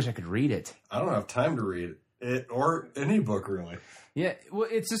 I just wish I could read it. I don't have time to read it or any book, really. Yeah, well,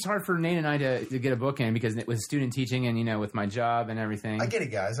 it's just hard for Nate and I to get a book in because with student teaching and, with my job and everything. I get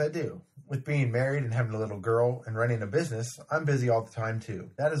it, guys. I do. With being married and having a little girl and running a business, I'm busy all the time too.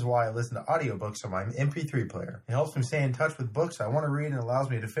 That is why I listen to audiobooks on my MP3 player. It helps me stay in touch with books I want to read and allows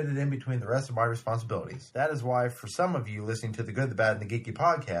me to fit it in between the rest of my responsibilities. That is why, for some of you listening to the Good, the Bad, and the Geeky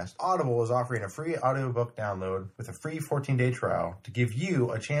podcast, Audible is offering a free audiobook download with a free 14-day trial to give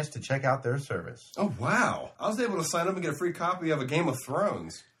you a chance to check out their service. Oh, wow. I was able to sign up and get a free copy of A Game of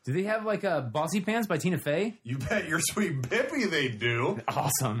Thrones. Do they have like a Bossy Pants by Tina Fey? You bet your sweet Bippy they do.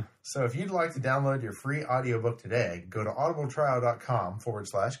 Awesome. So if you'd like to download your free audiobook today, go to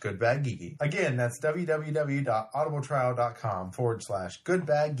audibletrial.com/goodbadgeeky. Again, that's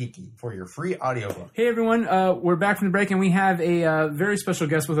www.audibletrial.com/goodbadgeeky for your free audiobook. Hey everyone, we're back from the break and we have a very special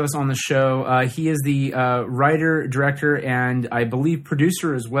guest with us on the show. He is the writer, director, and I believe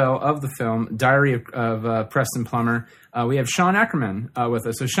producer as well of the film Diary of Preston Plummer. We have Sean Ackerman with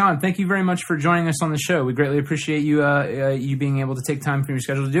us. So Sean, thank you very much for joining us on the show. We greatly appreciate you you being able to take time from your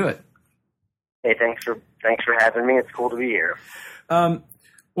schedule to do it. Hey, thanks for having me. It's cool to be here. Well,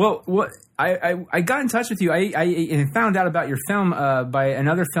 I got in touch with you. I found out about your film by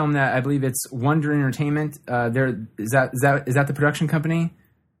another film that I believe it's Wonder Entertainment. Is that the production company?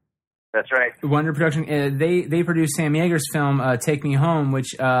 That's right. Wonder Production. They produced Sam Yeager's film Take Me Home,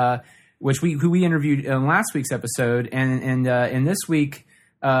 which we interviewed in last week's episode, and this week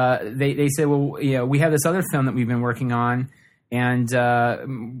they said, well, we have this other film that we've been working on. And, why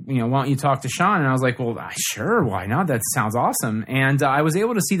don't you talk to Sean? And I was like, well, sure, why not? That sounds awesome. And I was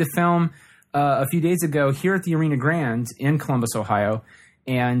able to see the film a few days ago here at the Arena Grand in Columbus, Ohio.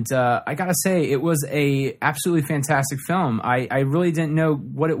 And I got to say, it was a absolutely fantastic film. I really didn't know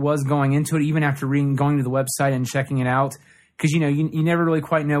what it was going into it, even after going to the website and checking it out. Because, you never really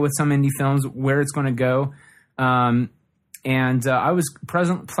quite know with some indie films where it's going to go. And I was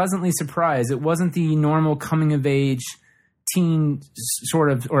pleasantly surprised. It wasn't the normal coming-of-age teen sort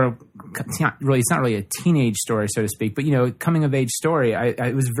of, or it's not really a teenage story, so to speak, but coming of age story.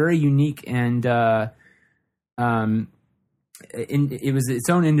 It was very unique, and it was its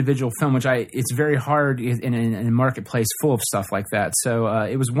own individual film, which it's very hard in a marketplace full of stuff like that. So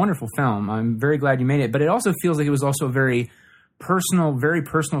it was a wonderful film. I'm very glad you made it, but it also feels like it was also a very personal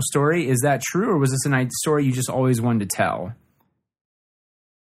story. Is that true, or was this a story you just always wanted to tell?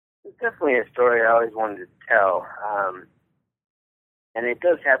 It's definitely a story I always wanted to tell. And it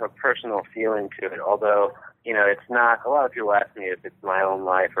does have a personal feeling to it, although, it's not. A lot of people ask me if it's my own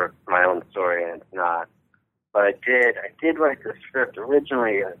life or my own story, and it's not. But I did write the script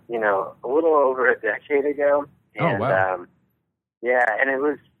originally, a little over a decade ago. And, oh, wow. And it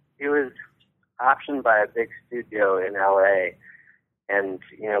was optioned by a big studio in LA. And,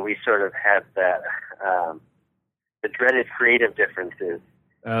 we sort of had that, the dreaded creative differences.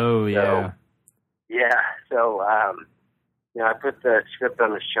 Oh, yeah. So, I put the script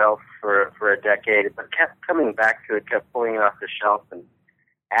on the shelf for a decade, but kept coming back to it, kept pulling it off the shelf and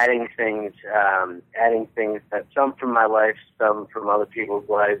adding things that some from my life, some from other people's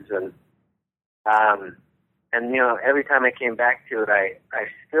lives, and every time I came back to it, I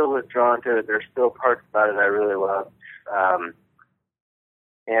still was drawn to it. There's still parts about it I really loved.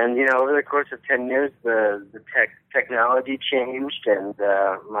 Over the course of 10 years, the technology changed, and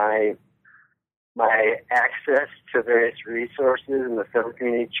my access to various resources in the film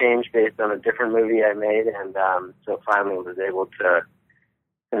community changed based on a different movie I made, and so finally was able to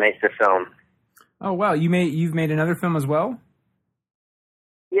make the film. Oh wow! You've made another film as well?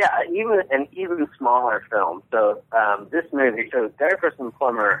 Yeah, even smaller film. So this movie, so Diary of Preston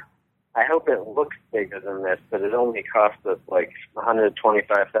Plummer, I hope it looks bigger than this, but it only cost us like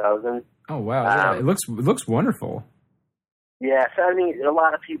 $125,000. Oh wow! Yeah, it looks wonderful. Yeah, so a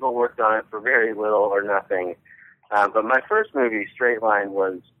lot of people worked on it for very little or nothing. But my first movie, Straight Line,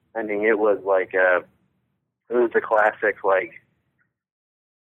 was a classic,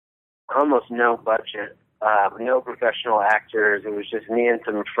 almost no budget, no professional actors. It was just me and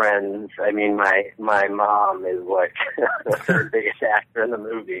some friends. My mom is the third biggest actor in the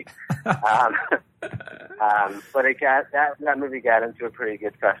movie. But it got that movie got into a pretty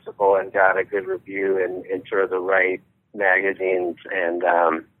good festival and got a good review in sort of the right magazines, and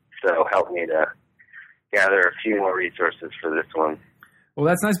so helped me to gather a few more resources for this one. Well,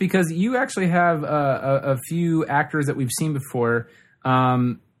 that's nice because you actually have a few actors that we've seen before.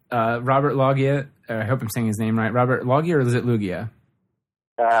 Robert Loggia, I hope I'm saying his name right. Robert Loggia, or is it Luggia?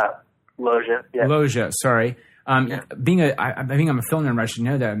 Loggia. Yeah. Loggia, sorry. Being I'm a film nerd, I should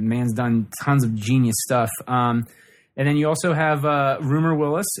know that man's done tons of genius stuff. And then you also have Rumor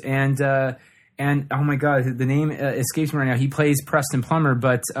Willis, and oh my God, the name escapes me right now. He plays Preston Plummer,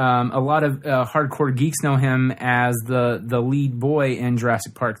 but a lot of hardcore geeks know him as the lead boy in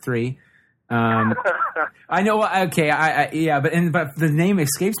Jurassic Park 3. I know. Okay, but the name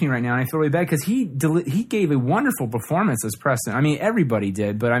escapes me right now, and I feel really bad because he gave a wonderful performance as Preston. I mean, everybody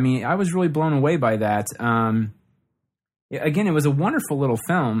did, but I mean, I was really blown away by that. Again, it was a wonderful little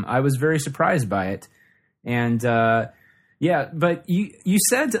film. I was very surprised by it, and but you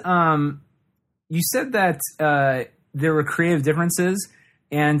said that there were creative differences,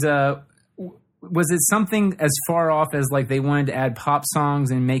 and was it something as far off as like they wanted to add pop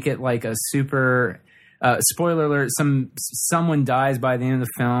songs and make it like a super spoiler alert? Someone dies by the end of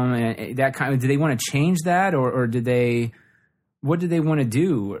the film, and that kind of. Did they want to change that, or did they? What did they want to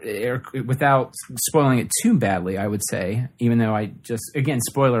do without spoiling it too badly? I would say, even though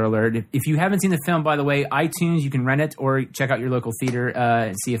spoiler alert. If you haven't seen the film, by the way, iTunes, you can rent it or check out your local theater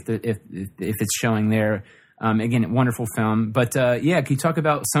and see if it's showing there. Again, wonderful film. But can you talk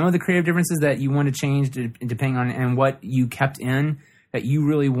about some of the creative differences that you want to change depending on and what you kept in that you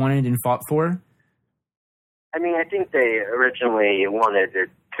really wanted and fought for? I mean, I think they originally wanted it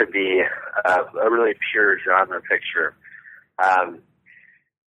to be a really pure genre picture.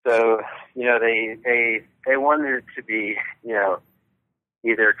 So, they wanted it to be,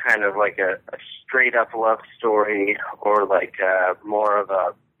 either kind of like a straight up love story or like more of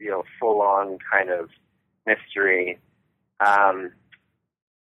a, full on kind of mystery. And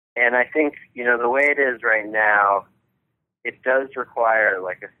I think, the way it is right now, it does require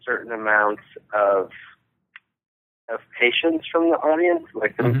like a certain amount of patience from the audience.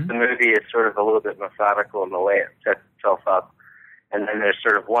 Like the movie is sort of a little bit methodical in the way it sets itself up. And then there's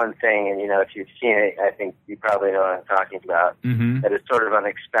sort of one thing, and if you've seen it, I think you probably know what I'm talking about, that is sort of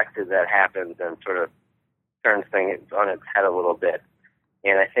unexpected that happens and sort of turns things on its head a little bit.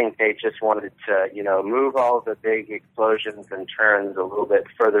 And I think they just wanted to, move all the big explosions and turns a little bit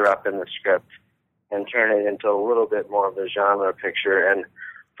further up in the script and turn it into a little bit more of a genre picture. And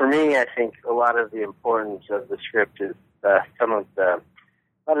for me, I think a lot of the importance of the script is a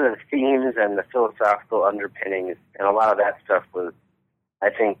lot of the themes and the philosophical underpinnings, and a lot of that stuff was, I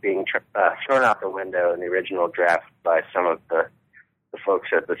think, being thrown out the window in the original draft by some of the folks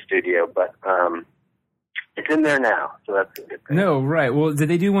at the studio. But it's in there now, so that's a good thing. No, right. Well, did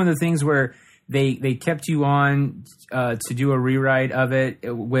they do one of the things where they kept you on to do a rewrite of it,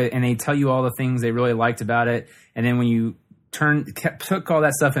 and they tell you all the things they really liked about it, and then when you took all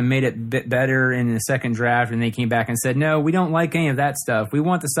that stuff and made it a bit better in the second draft, and they came back and said, no, we don't like any of that stuff. We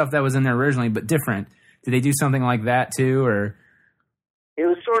want the stuff that was in there originally, but different. Did they do something like that too, or? It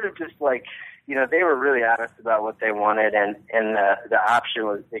was sort of just like, they were really honest about what they wanted, and the option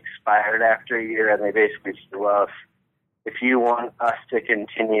was expired after a year, and they basically said, well, if you want us to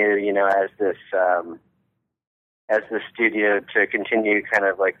continue, as the studio to continue kind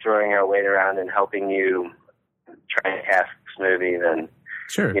of like throwing our weight around and helping you try and cast this movie, then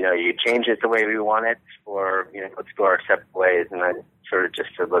sure, you change it the way we want it, or let's go our separate ways. And I sort of just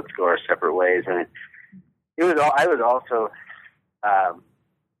said, let's go our separate ways. And it was I was also, I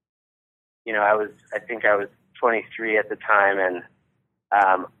think I was 23 at the time, and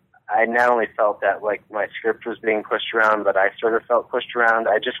I not only felt that like my script was being pushed around, but I sort of felt pushed around.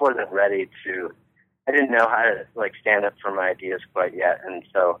 I just wasn't ready to. I didn't know how to like stand up for my ideas quite yet, and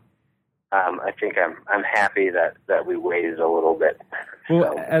so. I think I'm happy that we waited a little bit.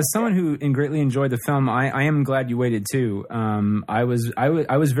 Well, as someone who greatly enjoyed the film, I am glad you waited too. I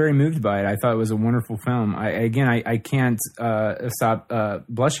was very moved by it. I thought it was a wonderful film. I can't stop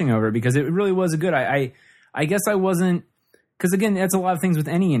blushing over it because it really was a good. I guess I wasn't, because again, that's a lot of things with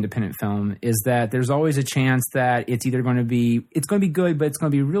any independent film, is that there's always a chance that it's either going to be good, but it's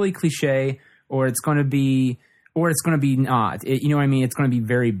going to be really cliche, or it's going to be not. You know what I mean? It's going to be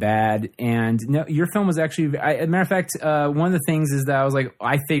very bad. And no, your film was actually, as a matter of fact, one of the things is that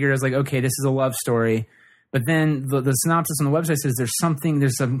I figured, okay, this is a love story. But then the synopsis on the website says there's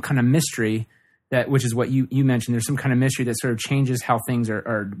some kind of mystery, which is what you mentioned. There's some kind of mystery that sort of changes how things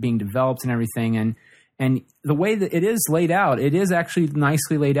are being developed and everything. And the way that it is laid out, it is actually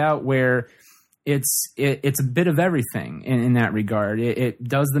nicely laid out where it's a bit of everything in that regard. It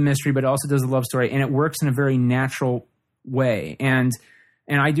does the mystery, but it also does the love story, and it works in a very natural way. And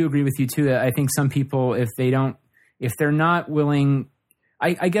I do agree with you too that I think some people, if they're not willing,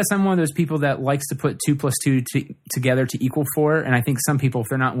 I guess I'm one of those people that likes to put 2 + 2 together to equal 4. And I think some people, if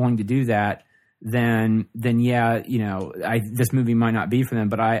they're not willing to do that, then yeah, this movie might not be for them.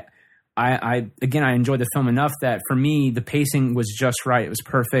 But I enjoyed the film enough that for me, the pacing was just right. It was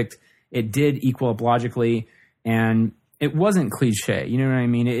perfect. It did equal up logically, and it wasn't cliche. You know what I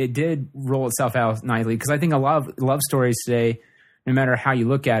mean? It did roll itself out nicely, because I think a lot of love stories today, no matter how you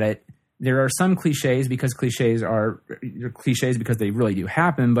look at it, there are some cliches because cliches because they really do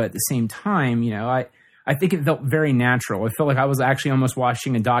happen. But at the same time, I think it felt very natural. It felt like I was actually almost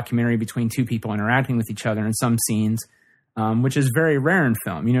watching a documentary between two people interacting with each other in some scenes, which is very rare in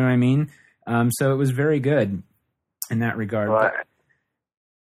film. You know what I mean? So it was very good in that regard. Well,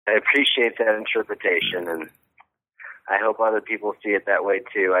 I appreciate that interpretation, and I hope other people see it that way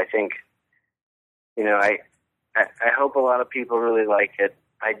too. I think, I hope a lot of people really like it.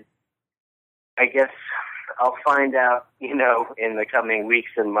 I guess I'll find out, in the coming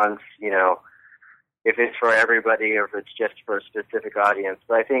weeks and months, if it's for everybody or if it's just for a specific audience.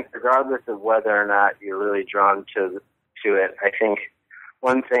 But I think regardless of whether or not you're really drawn to it, I think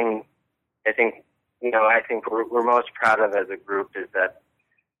one thing I think we're most proud of as a group is that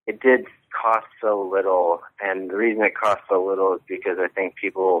it did cost so little. And the reason it cost so little is because I think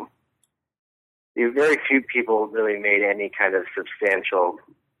very few people really made any kind of substantial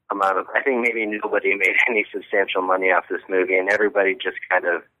amount of, I think maybe nobody made any substantial money off this movie, and everybody just kind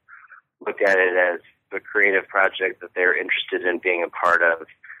of looked at it as a creative project that they're interested in being a part of.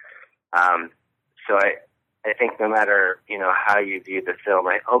 So I think no matter, how you view the film,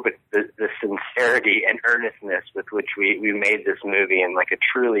 I hope the sincerity and earnestness with which we made this movie in like a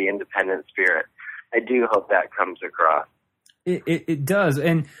truly independent spirit, I do hope that comes across. It does.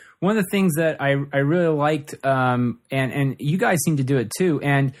 And one of the things that I really liked, and you guys seem to do it too.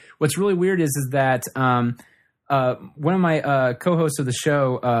 And what's really weird is that one of my co-hosts of the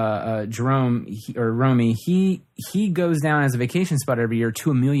show, Jerome Romy, he goes down as a vacation spot every year to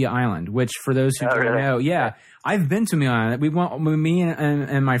Amelia Island, which for those who don't know, I've been to Amelia Island. Me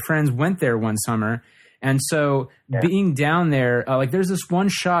and my friends went there one summer. And so being down there, there's this one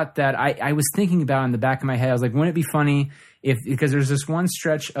shot that I was thinking about in the back of my head. I was like, wouldn't it be funny because there's this one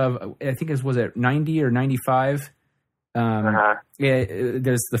stretch of, I think was it 90 or 95? Yeah,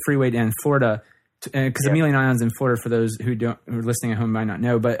 there's the freeway in Florida. Because Amelia Island's in Florida, for those who are listening at home might not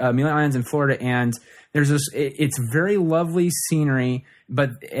know, but Amelia Island's in Florida, and there's this. It's very lovely scenery,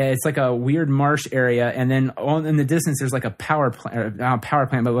 but it's like a weird marsh area, and then in the distance there's like a power plant,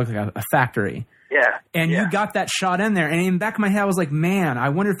 but it looks like a factory. Yeah, and you got that shot in there, and in the back of my head I was like, man, I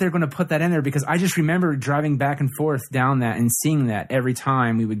wonder if they're going to put that in there, because I just remember driving back and forth down that and seeing that every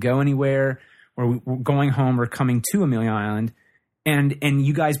time we would go anywhere, or we were going home or coming to Amelia Island. And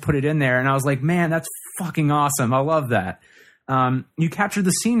you guys put it in there, and I was like, man, that's fucking awesome. I love that. You captured the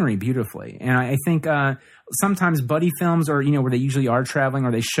scenery beautifully. And I think sometimes buddy films, or, where they usually are traveling,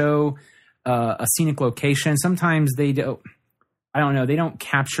 or they show a scenic location, sometimes they don't, they don't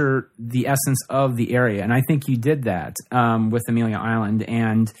capture the essence of the area. And I think you did that with Amelia Island.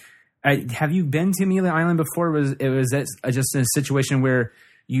 And have you been to Amelia Island before? Was that just a situation where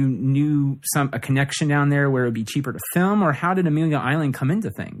you knew a connection down there where it would be cheaper to film, or how did Amelia Island come into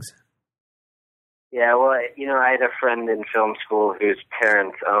things? Yeah, well, I had a friend in film school whose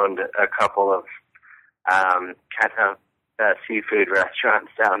parents owned a couple of seafood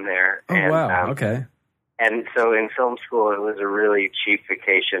restaurants down there. Oh, and, wow. Okay. And so in film school, it was a really cheap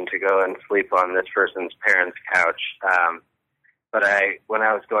vacation to go and sleep on this person's parents' couch. But when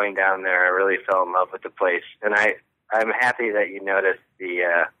I was going down there, I really fell in love with the place. And I'm happy that you noticed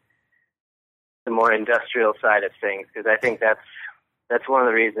the more industrial side of things, because I think that's one of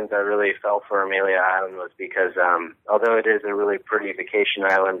the reasons I really fell for Amelia Island, was because although it is a really pretty vacation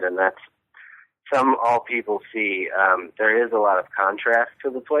island, and that's all people see, there is a lot of contrast to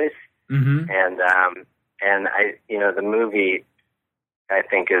the place, and the movie I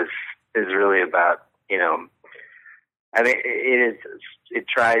think is really about it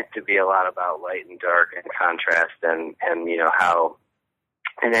tries to be a lot about light and dark and contrast, and how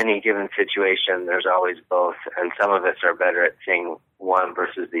in any given situation there's always both, and some of us are better at seeing one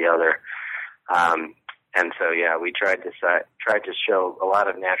versus the other. And so we tried to show a lot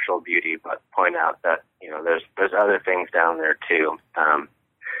of natural beauty, but point out that there's other things down there too.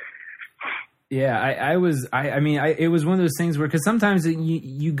 Yeah, it was one of those things where, because sometimes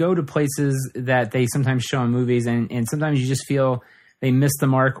you go to places that they sometimes show in movies, and sometimes you just feel they miss the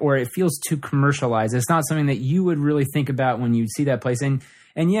mark, or it feels too commercialized. It's not something that you would really think about when you see that place. And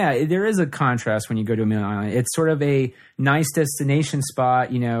yeah, there is a contrast when you go to Amelia Island. It's sort of a nice destination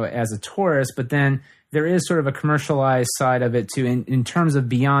spot, as a tourist, but then there is sort of a commercialized side of it too, in terms of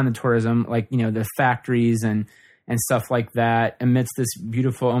beyond the tourism, like, the factories and stuff like that, amidst this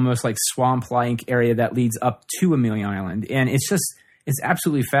beautiful, almost like swamp-like area that leads up to Amelia Island. And it's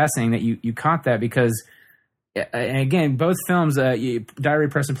absolutely fascinating that you caught that, because, and again, both films, Diary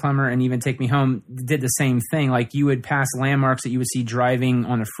of Preston Plummer and even Take Me Home, did the same thing. Like, you would pass landmarks that you would see driving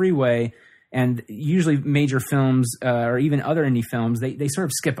on a freeway, And usually major films or even other indie films, they sort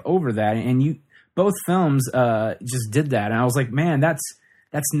of skip over that. And both films just did that. And I was like, man, that's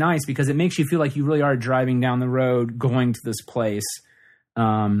nice because it makes you feel like you really are driving down the road going to this place.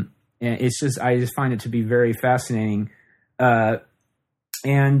 And I just find it to be very fascinating. And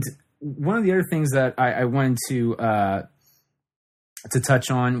one of the other things that I wanted to touch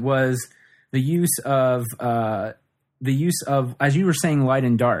on was the use of, as you were saying, light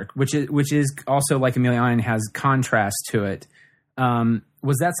and dark, which is also, like Emiliana, has contrast to it.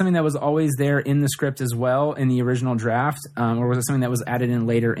 Was that something that was always there in the script as well in the original draft, or was it something that was added in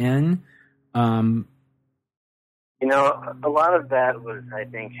later in? You know, a lot of that was, I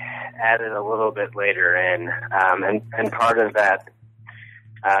think, added a little bit later in, and part of that.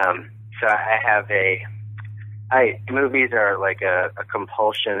 So I have movies are like a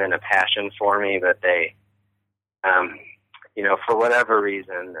compulsion and a passion for me, but they, you know, for whatever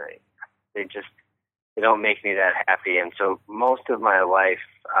reason, they don't make me that happy. And so most of my life,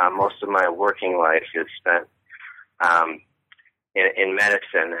 most of my working life is spent in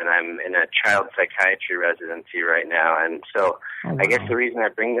medicine, and I'm in a child psychiatry residency right now. And so I guess the reason I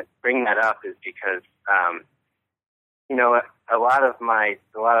bring that up is because, you know, a lot of my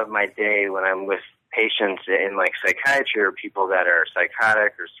day when I'm with patients in like psychiatry or people that are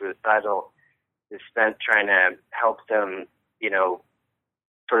psychotic or suicidal is spent trying to help them, you know,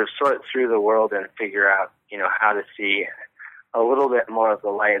 sort of sort through the world and figure out, you know, how to see a little bit more of the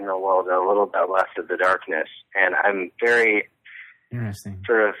light in the world and a little bit less of the darkness. And I'm very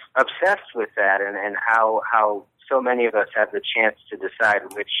sort of obsessed with that and how so many of us have the chance to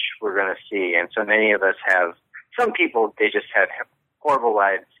decide which we're going to see. And so many of us have, some people, they just have horrible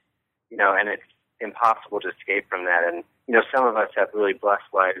lives, you know, and it's impossible to escape from that. And, you know, some of us have really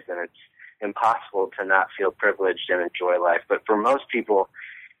blessed lives, and it's impossible to not feel privileged and enjoy life. But for most people,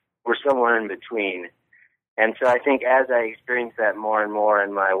 we're somewhere in between. And so I think as I experienced that more and more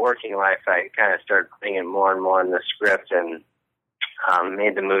in my working life, I kind of started putting it more and more in the script and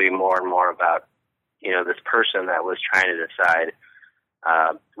made the movie more and more about, you know, this person that was trying to decide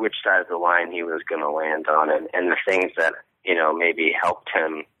which side of the line he was going to land on, and the things that, you know, maybe helped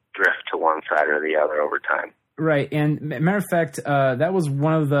him drift to one side or the other over time. Right, and matter of fact, that was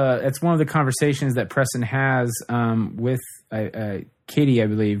one of the conversations that Preston has with Katie, I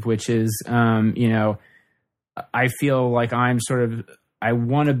believe, which is, you know, I feel like I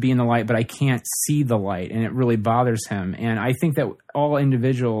want to be in the light, but I can't see the light, and it really bothers him. And I think that all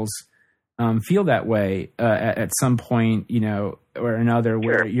individuals feel that way at some point, you know, or another,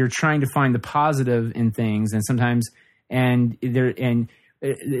 where you're trying to find the positive in things, and sometimes, what's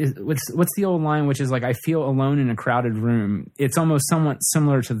the old line, which is like, I feel alone in a crowded room. It's almost somewhat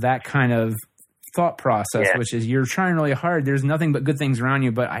similar to that kind of thought process, which is you're trying really hard. There's nothing but good things around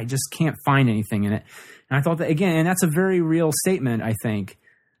you, but I just can't find anything in it. And I thought that, again, and that's a very real statement, I think,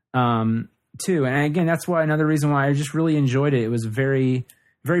 too. And again, that's why another reason why I just really enjoyed it. It was very,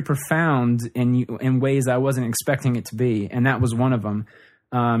 very profound in ways I wasn't expecting it to be. And that was one of them.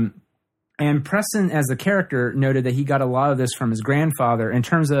 And Preston, as the character, noted that he got a lot of this from his grandfather in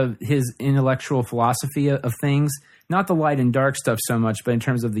terms of his intellectual philosophy of things, not the light and dark stuff so much, but in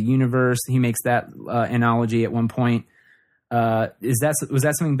terms of the universe. He makes that analogy at one point. Was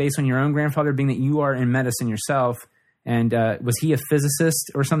that something based on your own grandfather, being that you are in medicine yourself? And was he a physicist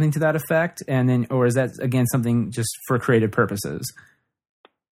or something to that effect? And then, or is that, again, something just for creative purposes?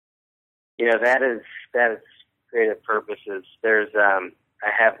 You know, that is creative purposes. There's I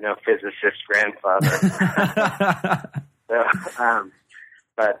have no physicist grandfather. But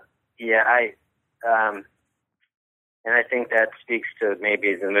yeah, and I think that speaks to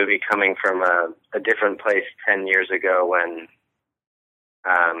maybe the movie coming from a different place 10 years ago when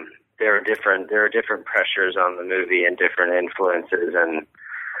there are different pressures on the movie and different influences, and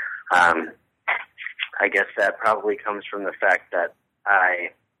I guess that probably comes from the fact that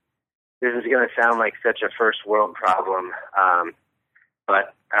this is going to sound like such a first world problem,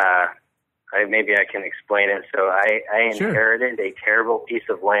 but maybe I can explain it. So I inherited a terrible piece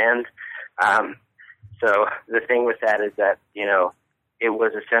of land. So the thing with that is that, you know, it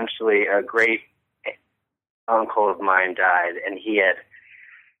was essentially a great uncle of mine died, and he had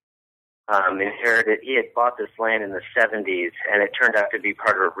he had bought this land in the 70s, and it turned out to be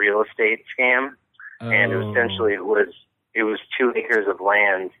part of a real estate scam. Oh. And essentially it was 2 acres of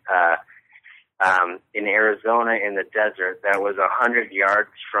land in Arizona in the desert that was 100 yards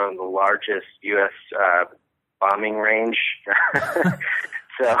from the largest U.S. Bombing range.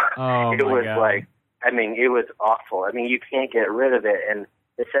 So it was like, I mean, it was awful. I mean, you can't get rid of it. And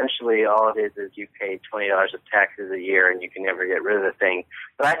essentially all it is you pay $20 of taxes a year and you can never get rid of the thing.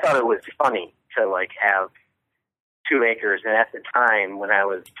 But I thought it was funny to like have 2 acres, and at the time when I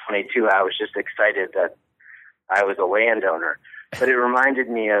was 22, I was just excited that I was a landowner. But it reminded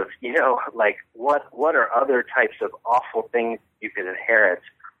me of, you know, like what are other types of awful things you can inherit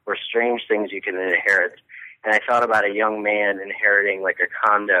or strange things you can inherit. And I thought about a young man inheriting like a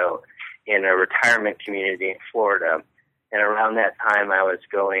condo in a retirement community in Florida. And around that time, I was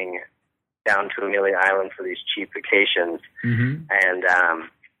going down to Amelia Island for these cheap vacations. Mm-hmm. And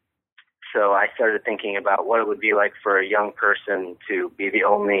so I started thinking about what it would be like for a young person to be the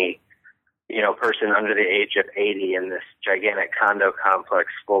only, you know, person under the age of 80 in this gigantic condo complex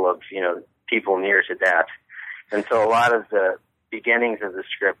full of, you know, people near to death. And so a lot of the beginnings of the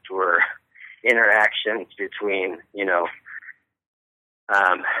script were interactions between, you know,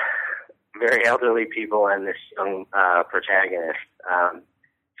 very elderly people and this young protagonist.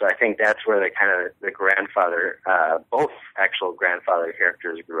 So I think that's where the grandfather, both actual grandfather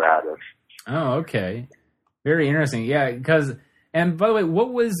characters grew out of. Oh, okay. Very interesting. Yeah, because, and by the way,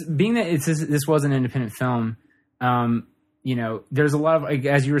 what was, being that this was an independent film, you know, there's a lot of,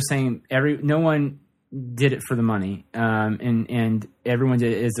 as you were saying, no one did it for the money, and everyone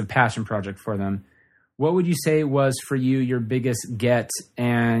did it as a passion project for them. What would you say was for you your biggest get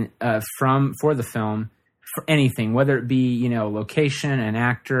and for the film, for anything, whether it be, you know, location, an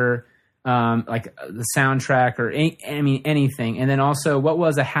actor, like the soundtrack, or anything, and then also what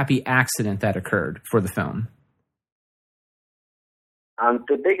was a happy accident that occurred for the film?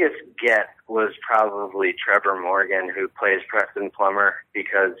 The biggest get was probably Trevor Morgan, who plays Preston Plummer,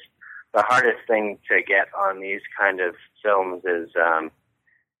 because the hardest thing to get on these kind of films is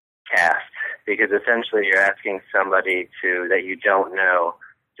cast, because essentially you're asking somebody that you don't know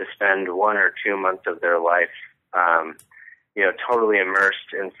to spend 1 or 2 months of their life, you know, totally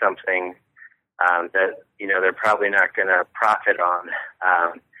immersed in something that, you know, they're probably not going to profit on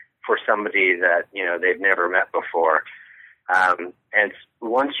for somebody that, you know, they've never met before. And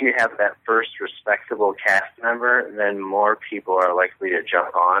once you have that first respectable cast member, then more people are likely to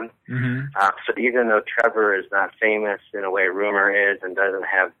jump on. Mm-hmm. So even though Trevor is not famous in a way Rumor is and doesn't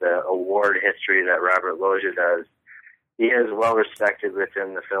have the award history that Robert Loggia does, he is well respected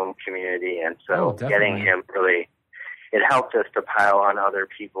within the film community. And so getting him really, it helped us to pile on other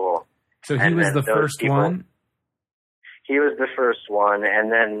people. So he was the first one? He was the first one.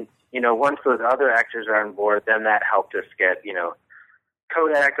 And then, you know, once those other actors are on board, then that helped us get, you know,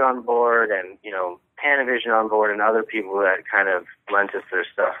 Kodak on board and, you know, Panavision on board and other people that kind of lent us their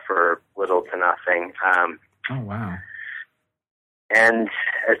stuff for little to nothing. Oh, wow. And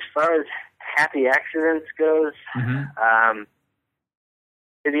as far as happy accidents goes, mm-hmm.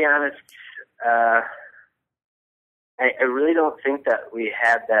 To be honest, I really don't think that we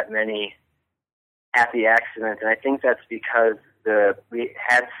had that many happy accidents, and I think that's because we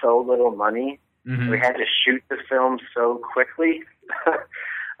had so little money. Mm-hmm. We had to shoot the film so quickly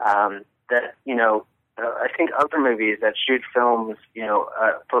that, you know, I think other movies that shoot films, you know,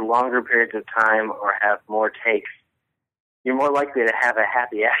 for longer periods of time or have more takes, you're more likely to have a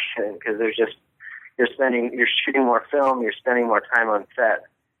happy accident because you're shooting more film, you're spending more time on set.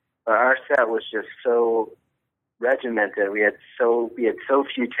 But our set was just so regimented. We had so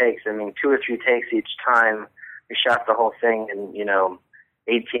few takes. I mean, 2 or 3 takes each time. We shot the whole thing in, you know,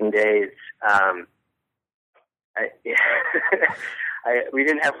 18 days. We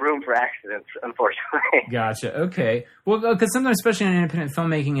didn't have room for accidents, unfortunately. Gotcha. Okay. Well, because sometimes, especially in independent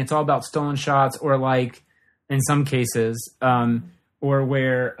filmmaking, it's all about stolen shots, or like in some cases, or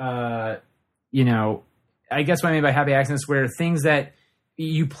where, you know, I guess what I mean by happy accidents, where things that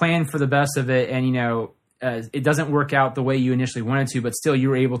you plan for the best of it, and you know, it doesn't work out the way you initially wanted to, but still you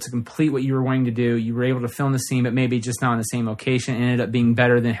were able to complete what you were wanting to do. You were able to film the scene, but maybe just not on the same location. It ended up being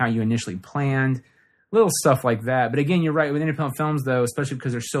better than how you initially planned. Little stuff like that. But again, you're right. With independent films, though, especially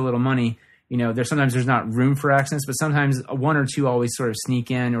because there's so little money, you know, there's not room for accidents, but sometimes 1 or 2 always sort of sneak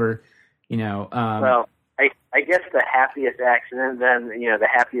in, or, you know. Well, I guess the happiest accident, then, you know, the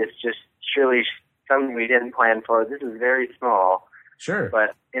happiest just surely something we didn't plan for. This is very small. Sure.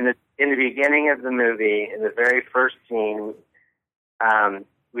 But in the beginning of the movie, in the very first scene,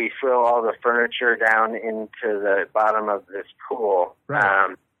 we throw all the furniture down into the bottom of this pool.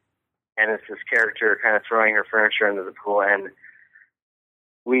 Right. And it's this character kind of throwing her furniture into the pool. And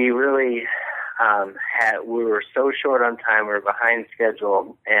we really we were so short on time, we were behind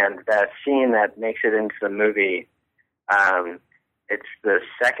schedule. And that scene that makes it into the movie, it's the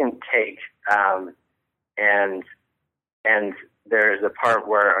second take. And there's a part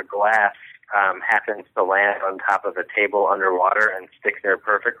where a glass happens to land on top of a table underwater and stick there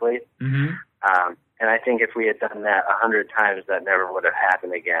perfectly. Mm-hmm. And I think if we had done that 100 times, that never would have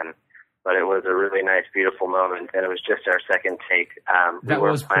happened again. But it was a really nice, beautiful moment, and it was just our second take. We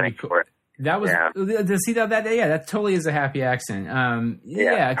weren't planning for it. That was to see that totally is a happy accident.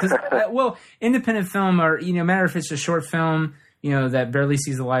 Because well, independent film, or matter if it's a short film, that barely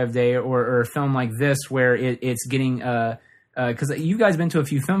sees the light of day, or a film like this where it's getting because you guys been to a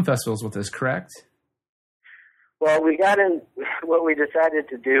few film festivals with us, correct? Well, we got in. What we decided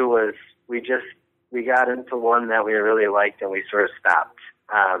to do was we got into one that we really liked, and we sort of stopped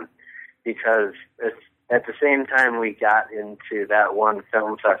because at the same time we got into that one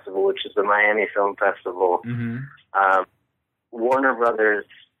film festival, which is the Miami Film Festival. Mm-hmm. Warner Brothers,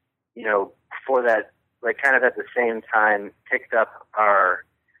 for that, like kind of at the same time, picked up our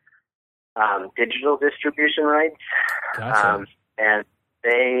digital distribution rights. Gotcha. And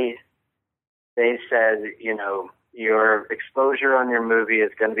they said, your exposure on your movie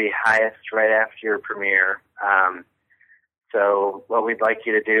is going to be highest right after your premiere. So what we'd like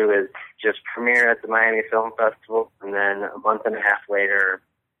you to do is just premiere at the Miami Film Festival, and then a month and a half later,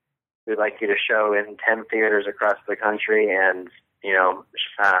 we'd like you to show in 10 theaters across the country, and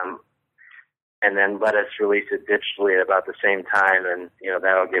and then let us release it digitally at about the same time, and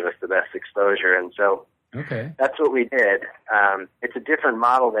that'll give us the best exposure. And so that's what we did. It's a different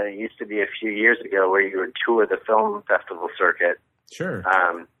model than it used to be a few years ago, where you would tour the film festival circuit. Sure.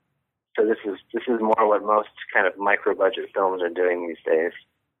 So this is more what most kind of micro budget films are doing these days.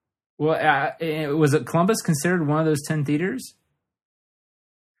 Well, was it Columbus considered one of those 10 theaters?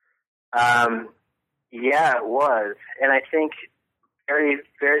 Yeah, it was, and I think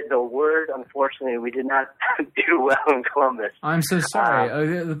the word, unfortunately, we did not do well in Columbus. I'm so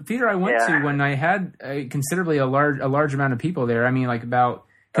sorry. The theater I went to when I had considerably a large amount of people there. I mean, like about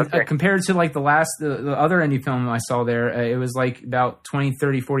compared to like the other indie film I saw there, it was like about 20,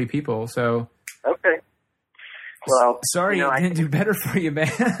 30, 40 people. So well, sorry, I didn't do better for you, man.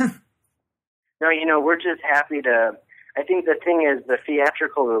 No, we're just happy to. I think the thing is, the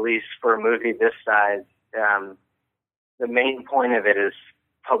theatrical release for a movie this size, the main point of it is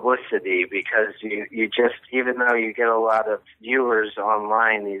publicity, because you just, even though you get a lot of viewers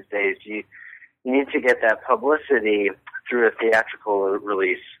online these days, you need to get that publicity through a theatrical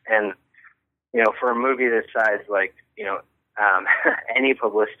release. And, for a movie this size, like, any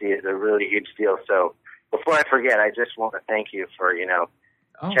publicity is a really huge deal. So before I forget, I just want to thank you for,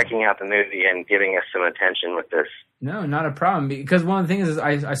 checking out the movie and giving us some attention with this. No, not a problem. Because one of the things is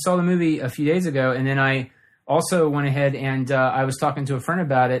I saw the movie a few days ago, and then I also went ahead and I was talking to a friend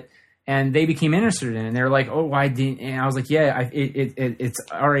about it, and they became interested in it. And they were like, "Oh, why didn't?" And I was like, "Yeah, it's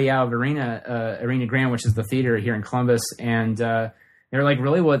already out of Arena Grand, which is the theater here in Columbus." And they're like,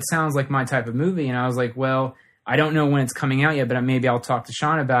 "Really? Well, it sounds like my type of movie." And I was like, "Well, I don't know when it's coming out yet, but maybe I'll talk to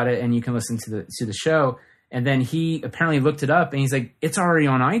Sean about it, and you can listen to the show." And then he apparently looked it up, and he's like, "It's already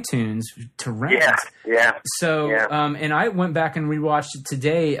on iTunes to rent." Yeah. So, and I went back and rewatched it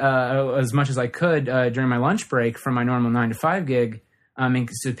today as much as I could during my lunch break from my normal 9 to 5 gig, and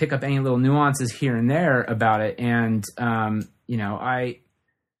to pick up any little nuances here and there about it. And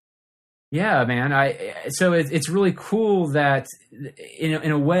so it's really cool that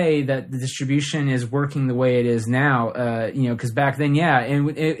in a way that the distribution is working the way it is now, because back then,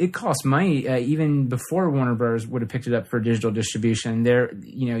 and it cost money, even before Warner Bros. Would have picked it up for digital distribution.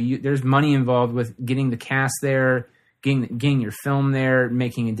 There's money involved with getting the cast there, getting your film there,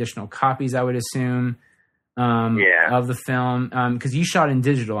 making additional copies, I would assume, of the film. Because you shot in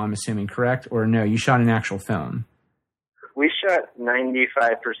digital, I'm assuming, correct? Or no, you shot an actual film? We shot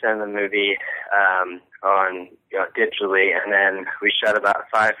 95% of the movie on digitally, and then we shot about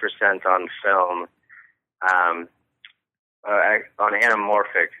 5% on film, on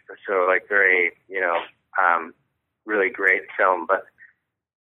anamorphic. So, like, very, really great film. But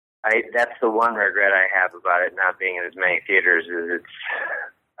that's the one regret I have about it not being in as many theaters. Is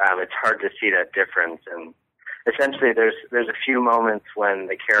it's hard to see that difference. And essentially, there's a few moments when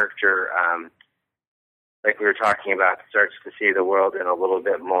the character, like we were talking about, starts to see the world in a little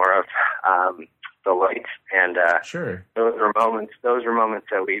bit more of the light. And sure, those were moments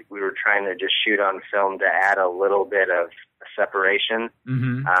that we were trying to just shoot on film to add a little bit of separation.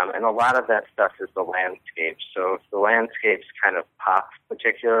 Mm-hmm. And a lot of that stuff is the landscapes. So if the landscapes kind of pop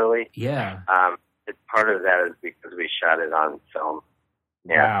particularly, it's part of that is because we shot it on film.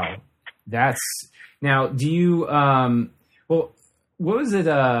 Yeah. Wow. Now, do you, what was it,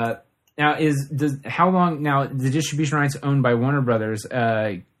 now how long, now the distribution rights owned by Warner Brothers,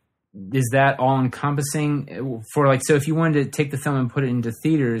 is that all encompassing for, like, so if you wanted to take the film and put it into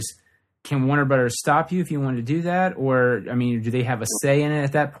theaters, can Warner Brothers stop you if you want to do that? Or, I mean, do they have a say in it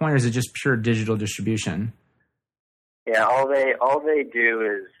at that point, or is it just pure digital distribution? Yeah, all they do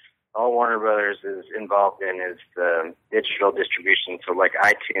is, all Warner Brothers is involved in is the digital distribution. So like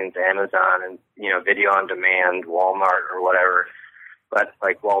iTunes, Amazon, and, video on demand, Walmart or whatever, but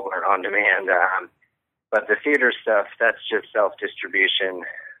like Walmart on demand. But the theater stuff, that's just self-distribution.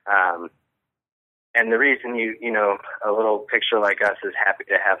 And the reason a little picture like us is happy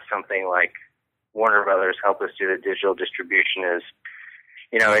to have something like Warner Brothers help us do the digital distribution is,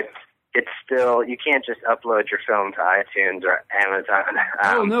 it's still, you can't just upload your film to iTunes or Amazon.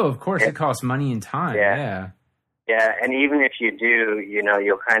 Oh, no, of course. It costs money and time. Yeah. Yeah, and even if you do,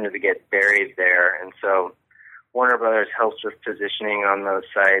 you'll kind of get buried there. And so Warner Brothers helps with positioning on those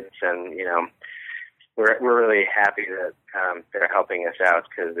sites, and, we're really happy that they're helping us out,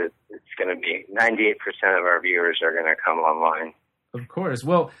 because it's going to be 98% of our viewers are going to come online. Of course.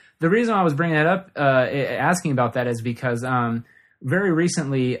 Well, the reason I was bringing that up, asking about that, is because very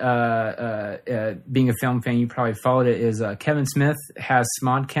recently, being a film fan, you probably followed it, is Kevin Smith has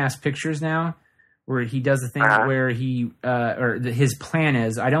Smodcast Pictures now, where he does the thing where he, his plan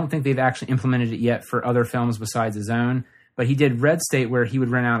is, I don't think they've actually implemented it yet for other films besides his own, but he did Red State, where he would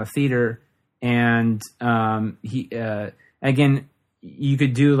rent out a theater. And again, you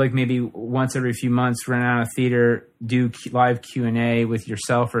could do like maybe once every few months, rent out a theater, do live Q&A with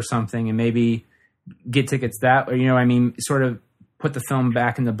yourself or something, and maybe get tickets that, or sort of put the film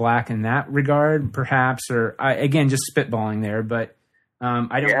back in the black in that regard, perhaps. Or again, just spitballing there, but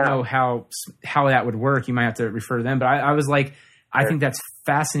I don't know how that would work. You might have to refer to them. But I was like, I think that's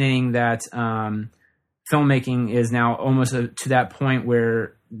fascinating that filmmaking is now almost to that point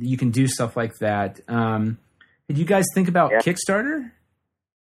where you can do stuff like that. Did you guys think about Kickstarter?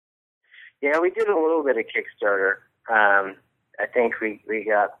 Yeah, we did a little bit of Kickstarter. I think we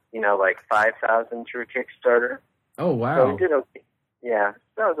got, like 5,000 through Kickstarter. Oh, wow. So we did okay. Yeah,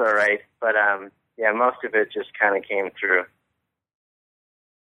 that was all right. But, most of it just kind of came through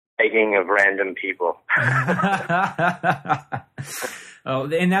begging of random people. Oh,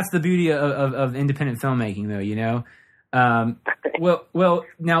 and that's the beauty of independent filmmaking, though, Well,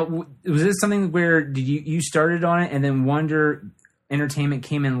 now, was this something where did you started on it and then Wonder Entertainment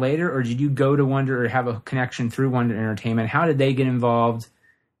came in later, or did you go to Wonder or have a connection through Wonder Entertainment? How did they get involved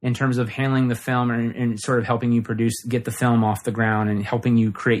in terms of handling the film and sort of helping you get the film off the ground and helping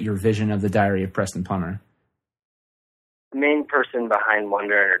you create your vision of the Diary of Preston Plummer? The main person behind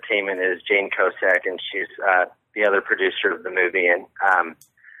Wonder Entertainment is Jane Kosak, and she's the other producer of the movie. And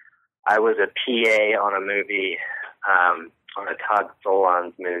I was a PA on a movie, on a Todd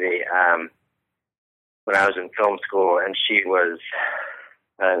Solondz movie, when I was in film school, and she was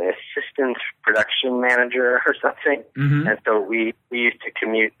an assistant production manager or something. Mm-hmm. And so we used to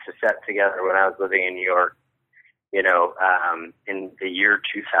commute to set together when I was living in New York, in the year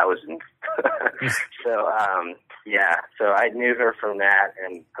 2000. So I knew her from that,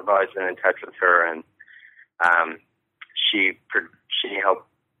 and I've always been in touch with her, and she helped,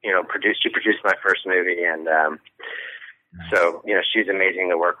 she produced my first movie, and so, she's amazing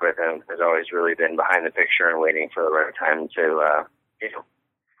to work with, and has always really been behind the picture and waiting for the right time to,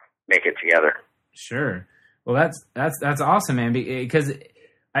 make it together. Sure. Well, that's awesome, man, because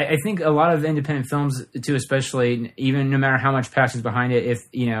I think a lot of independent films too, especially, even no matter how much passion's behind it,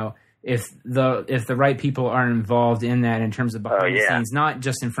 if the right people are involved in that in terms of behind the scenes, not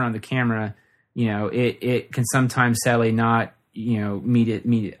just in front of the camera, it can sometimes sadly not,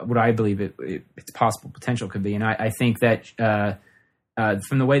 meet what I believe its possible potential could be. And I think that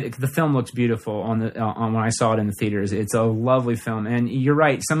from the way that the film looks beautiful on when I saw it in the theaters, it's a lovely film. And you're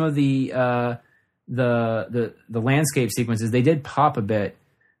right, some of the landscape sequences, they did pop a bit.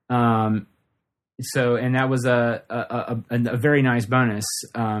 And that was a very nice bonus.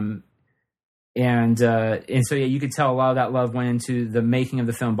 And so you could tell a lot of that love went into the making of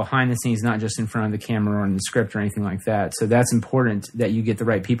the film behind the scenes, not just in front of the camera or in the script or anything like that. So that's important that you get the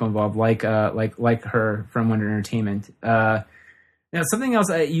right people involved, like her from Wonder Entertainment. Now, something else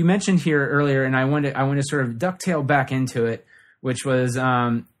you mentioned here earlier, and I want to sort of ducktail back into it, which was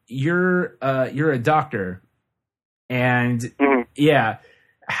you're a doctor, and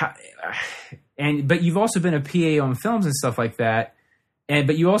but you've also been a PA on films and stuff like that.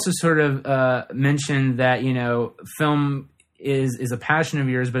 But you also sort of mentioned that, film is a passion of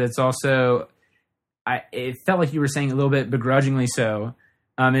yours, but it's also, it felt like you were saying a little bit begrudgingly so.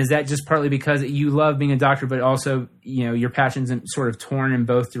 Is that just partly because you love being a doctor, but also, your passion's sort of torn in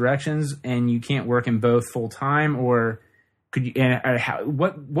both directions and you can't work in both full time? Or could you,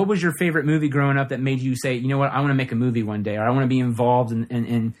 what was your favorite movie growing up that made you say, I want to make a movie one day, or I want to be involved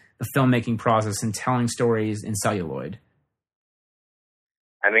in the filmmaking process and telling stories in celluloid?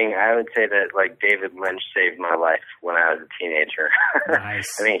 I mean, I would say that like David Lynch saved my life when I was a teenager. Nice.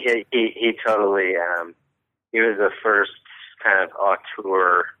 I mean, he totally he was the first kind of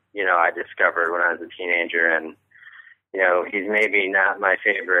auteur, you know, I discovered when I was a teenager, and you know, he's maybe not my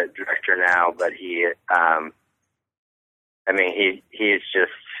favorite director now, but he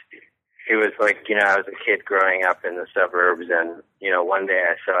was like, you know, I was a kid growing up in the suburbs, and you know, one day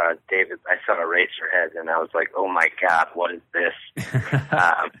I saw Eraserhead, and I was like, oh my God, what is this?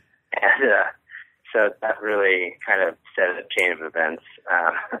 So that really kind of set a chain of events,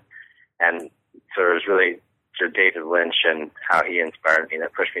 and so it was really sort of David Lynch and how he inspired me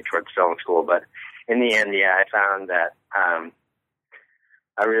that pushed me towards film school. But in the end, yeah, I found that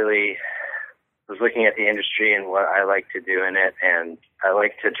I really was looking at the industry and what I like to do in it, and I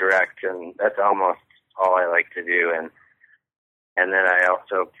like to direct, and that's almost all I like to do. And then I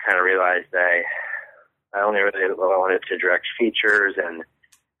also kind of realized that I only really wanted to direct features, and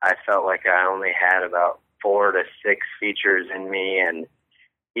I felt like I only had about 4 to 6 features in me, and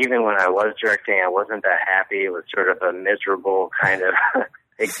even when I was directing, I wasn't that happy. It was sort of a miserable kind of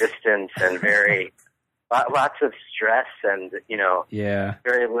existence, and lots of stress, and you know,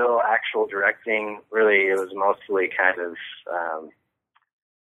 very little actual directing. Really, it was mostly kind of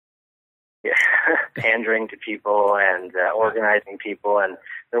pandering to people and organizing people, and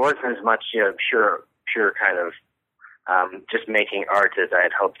there wasn't as much, you know, pure kind of just making art as I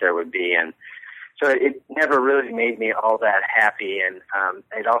had hoped there would be, and so it never really made me all that happy, and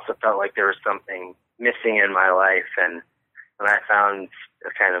it also felt like there was something missing in my life. And when I found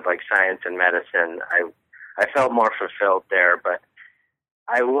kind of like science and medicine, I felt more fulfilled there. But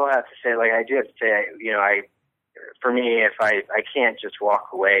I will have to say, like, I do have to say, you know, for me, if I can't just walk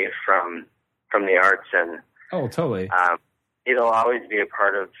away from the arts, and oh, totally, it'll always be a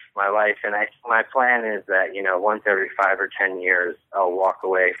part of my life. And my plan is that, you know, once every 5 or 10 years, I'll walk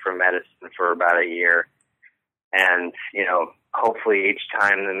away from medicine for about a year, and you know, hopefully each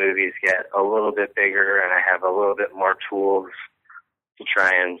time the movies get a little bit bigger and I have a little bit more tools to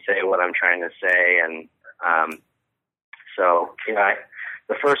try and say what I'm trying to say. And so, you know,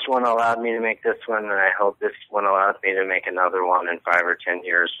 the first one allowed me to make this one, and I hope this one allows me to make another one in 5 or 10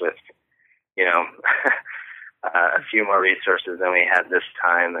 years with, you know, a few more resources than we had this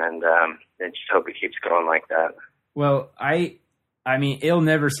time, and just hope it keeps going like that. Well, I mean, it'll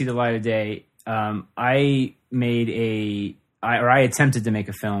never see the light of day. I attempted to make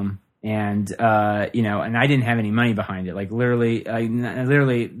a film, and you know, and I didn't have any money behind it. Like literally,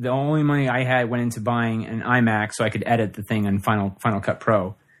 the only money I had went into buying an iMac so I could edit the thing in Final Cut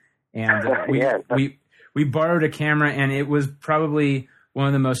Pro. And we borrowed a camera, and it was probably one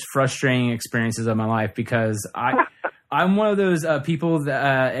of the most frustrating experiences of my life, because I'm one of those people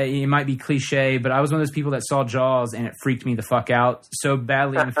that it might be cliche, but I was one of those people that saw Jaws and it freaked me the fuck out so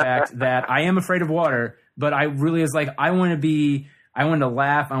badly, in fact, that I am afraid of water. But I really was like, I want to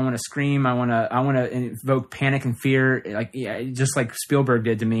laugh, I want to scream, I want to invoke panic and fear, like just like Spielberg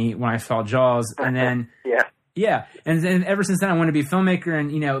did to me when I saw Jaws. And then yeah, and then ever since then I wanted to be a filmmaker,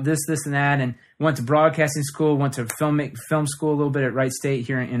 and you know, this and that, and went to broadcasting school, went to film school a little bit at Wright State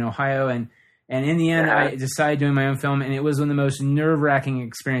here in Ohio, and in the end I decided doing my own film, and it was one of the most nerve-wracking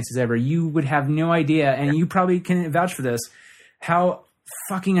experiences ever. You would have no idea, and you probably can vouch for this, how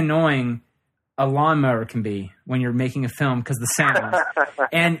fucking annoying a lawnmower can be when you're making a film, because the sound.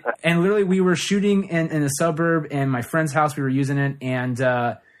 and literally we were shooting in a suburb, and my friend's house, we were using it, and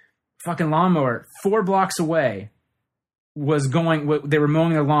fucking lawnmower 4 blocks away was going, they were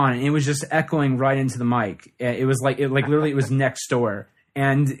mowing their lawn, and it was just echoing right into the mic. It was like literally it was next door,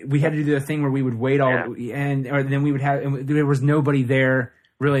 and we had to do the thing where we would wait then we would have, and there was nobody there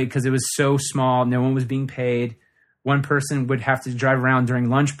really, because it was so small, no one was being paid. One person would have to drive around during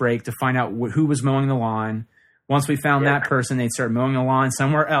lunch break to find out who was mowing the lawn. Once we found that person, they'd start mowing the lawn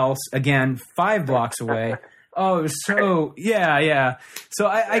somewhere else, again 5 blocks away. Oh, it was so, yeah. So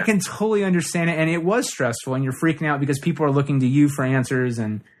I can totally understand it, and it was stressful, and you're freaking out because people are looking to you for answers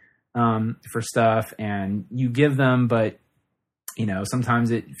and for stuff, and you give them, but you know,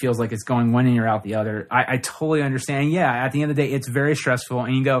 sometimes it feels like it's going one ear out the other. I totally understand. And yeah, at the end of the day, it's very stressful,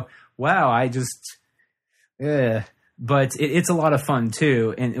 and you go, wow, but it's a lot of fun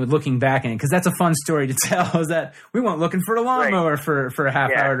too. And looking back in it, because that's a fun story to tell, is that we went looking for a lawnmower for a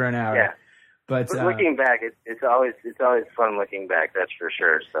half hour to an hour. Yeah. But looking back, it's always fun looking back. That's for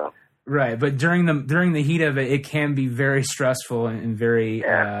sure. So right, but during the heat of it, it can be very stressful and very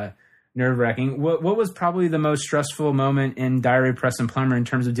nerve-wracking. What was probably the most stressful moment in Diary of Preston Plummer in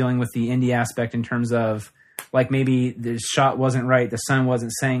terms of dealing with the indie aspect, in terms of like maybe the shot wasn't right, the sun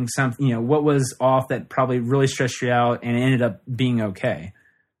wasn't saying something, you know, what was off that probably really stressed you out and it ended up being okay?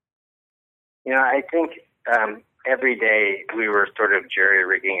 You know, I think every day we were sort of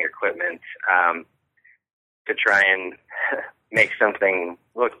jury-rigging equipment to try and make something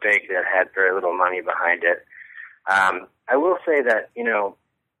look big that had very little money behind it. I will say that, you know,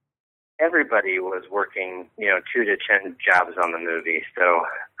 everybody was working, you know, 2 to 10 jobs on the movie. So,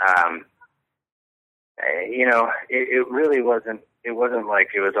 you know, it really wasn't like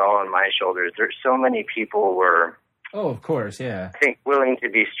it was all on my shoulders. There's so many people were, oh, of course, yeah, I think, willing to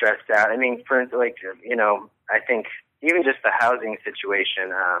be stressed out. I mean, for like, you know, I think even just the housing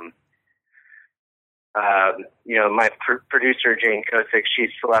situation, you know, my producer, Jane Kosick, she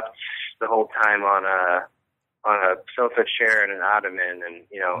slept the whole time on a sofa chair and an ottoman, and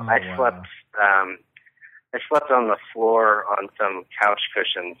you know, I slept on the floor on some couch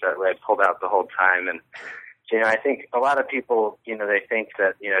cushions that I pulled out the whole time. And you know, I think a lot of people, you know, they think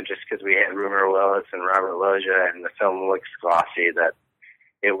that, you know, just because we had Rumor Willis and Robert Loggia and the film looks glossy, that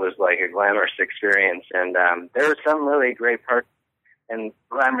it was like a glamorous experience. And there were some really great parts and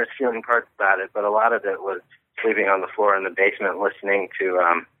glamorous feeling parts about it, but a lot of it was sleeping on the floor in the basement listening to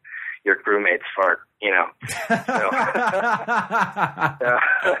your crewmates fart, you know.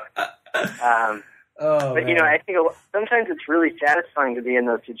 But, you know, I think sometimes it's really satisfying to be in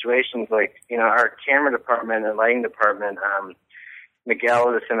those situations. Like, you know, our camera department and lighting department,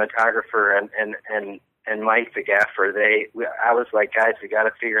 Miguel, the cinematographer, and Mike, the gaffer, I was like, guys, we got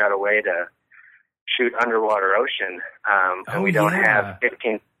to figure out a way to shoot underwater ocean. And we don't have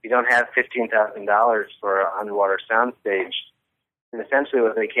 $15,000 for an underwater soundstage. And essentially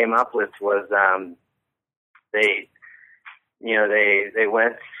what they came up with was, they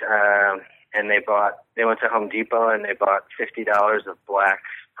went, and they went to Home Depot and they bought $50 of black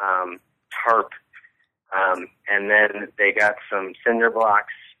tarp, and then they got some cinder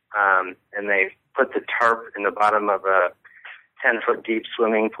blocks, and they put the tarp in the bottom of a 10-foot deep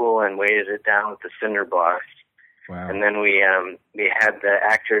swimming pool and weighted it down with the cinder blocks. Wow. And then we had the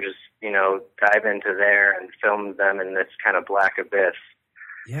actors, you know, dive into there and filmed them in this kind of black abyss.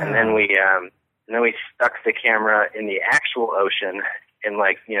 Yeah. And then we stuck the camera in the actual ocean, in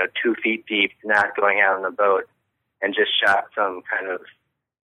like, you know, 2 feet deep, not going out in the boat, and just shot some kind of,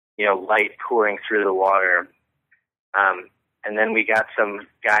 you know, light pouring through the water. And then we got some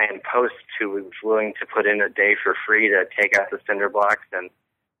guy in post who was willing to put in a day for free to take out the cinder blocks and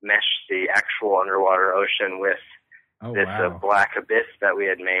mesh the actual underwater ocean with this black abyss that we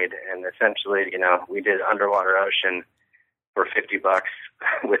had made. And essentially, you know, we did underwater ocean for $50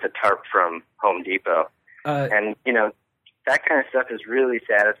 with a tarp from Home Depot. And, you know, that kind of stuff is really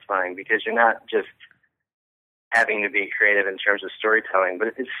satisfying because you're not just having to be creative in terms of storytelling, but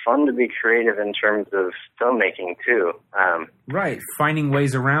it's fun to be creative in terms of filmmaking too. Right. Finding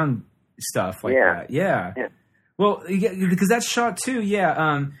ways around stuff like that. Yeah. Well, because that's shot too.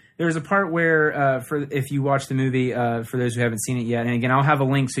 Yeah. There's a part where, if you watch the movie, for those who haven't seen it yet, and again, I'll have a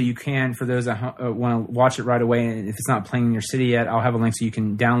link so you can, for those that want to watch it right away, and if it's not playing in your city yet, I'll have a link so you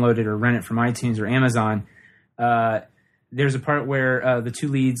can download it or rent it from iTunes or Amazon. There's a part where the 2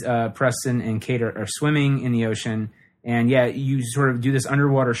 leads, Preston and Kate, are swimming in the ocean. And, yeah, you sort of do this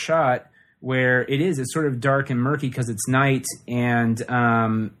underwater shot where it's sort of dark and murky because it's night. And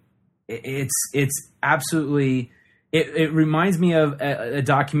it's absolutely – it reminds me of a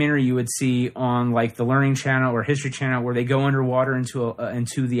documentary you would see on, like, the Learning Channel or History Channel where they go underwater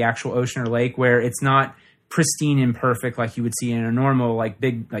into the actual ocean or lake, where it's not pristine and perfect like you would see in a normal, like,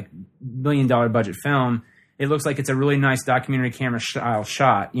 big, like, $1 million budget film. It looks like it's a really nice documentary camera style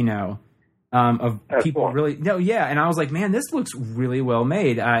shot, you know, of people really. No, yeah. And I was like, man, this looks really well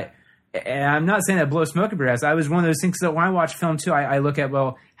made. And I'm not saying that blow smoke up your ass. I was one of those things that when I watch film too, I look at,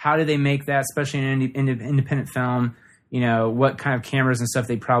 well, how do they make that, especially in an independent film? You know, what kind of cameras and stuff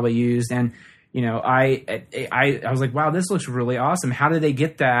they probably used. And, you know, I was like, wow, this looks really awesome. How did they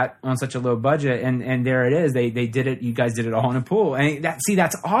get that on such a low budget? And there it is. They did it. You guys did it all in a pool. And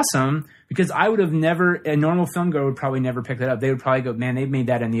that's awesome, because I would have never, a normal film goer would probably never pick that up. They would probably go, man, they've made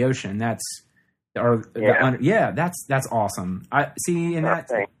that in the ocean. That's awesome. I see. And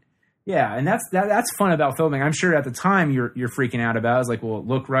and that's fun about filming. I'm sure at the time you're freaking out about it. It's like, well,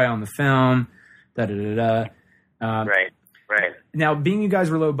 look right on the film, Right. Now, being you guys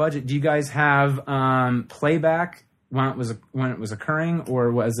were low budget, do you guys have playback when it was occurring, or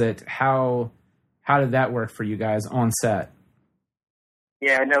was it how did that work for you guys on set?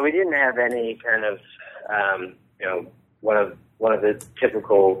 Yeah, no, we didn't have any kind of you know, one of the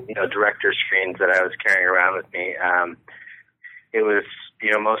typical, you know, director screens that I was carrying around with me. It was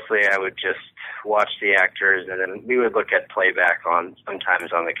mostly I would just watch the actors, and then we would look at playback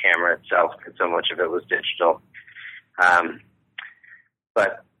sometimes on the camera itself, because so much of it was digital.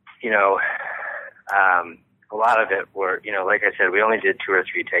 But a lot of it were, like I said, we only did 2 or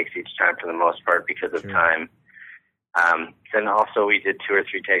 3 takes each time for the most part because of time. Then also we did 2 or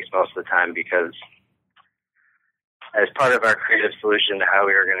 3 takes most of the time because as part of our creative solution to how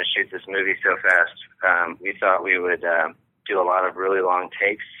we were going to shoot this movie so fast, we thought we would do a lot of really long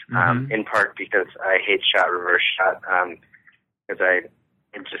takes, in part because I hate reverse shot, because I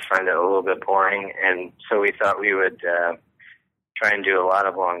just find it a little bit boring. And so we thought we would try and do a lot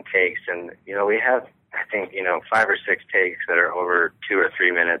of long takes. And, we have, I think, 5 or 6 takes that are over 2 or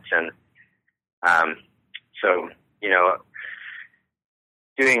 3 minutes. And so,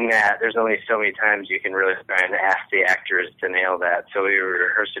 doing that, there's only so many times you can really try and ask the actors to nail that. So we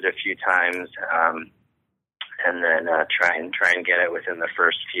rehearsed it a few times, and then try and get it within the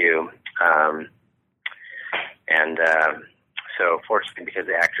first few. So fortunately, because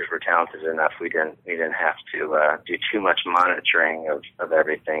the actors were talented enough, we didn't have to do too much monitoring of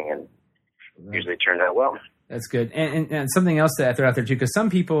everything, and usually turned out well. That's good. And something else to throw out there too, because some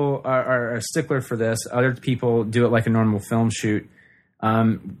people are a stickler for this. Other people do it like a normal film shoot.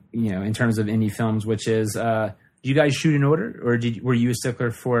 In terms of indie films, which is, do you guys shoot in order, or were you a stickler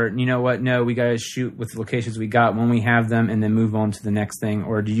for, no, we got to shoot with the locations we got when we have them and then move on to the next thing?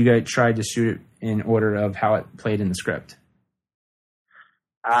 Or did you guys try to shoot it in order of how it played in the script?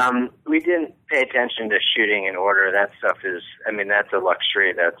 We didn't pay attention to shooting in order. That stuff is, that's a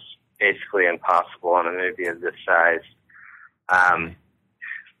luxury that's basically impossible on a movie of this size.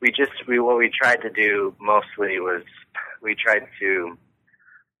 What we tried to do mostly was we tried to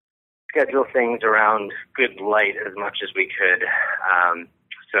schedule things around good light as much as we could.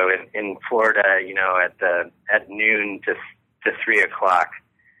 So in Florida, at noon to 3 o'clock,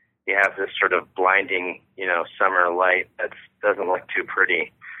 you have this sort of blinding, summer light that doesn't look too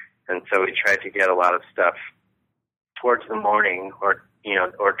pretty. And so we tried to get a lot of stuff towards the morning or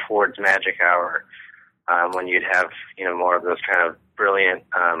towards magic hour, when you'd have, more of those kind of brilliant,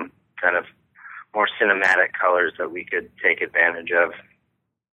 kind of more cinematic colors that we could take advantage of.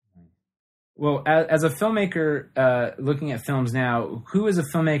 Well, as a filmmaker, looking at films now, who is a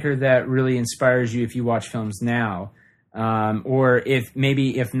filmmaker that really inspires you if you watch films now? Or if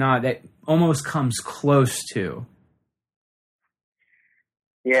not, that almost comes close to?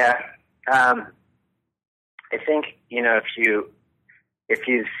 Yeah. I think, if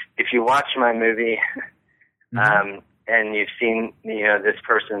you watch my movie, and you've seen, this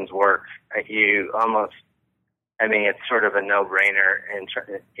person's work, you almost, it's sort of a no-brainer. And,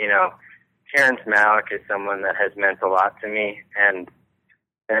 Terrence Malick is someone that has meant a lot to me, and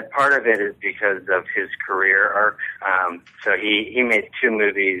part of it is because of his career arc. So he made 2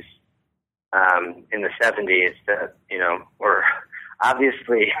 movies in the 70s that, were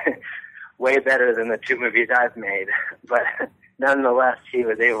obviously way better than the 2 movies I've made, but nonetheless, he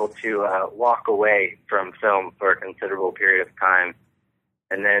was able to walk away from film for a considerable period of time,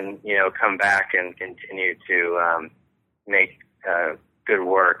 and then, come back and continue to make good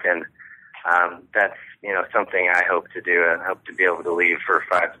work. And that's, something I hope to do. I hope to be able to leave for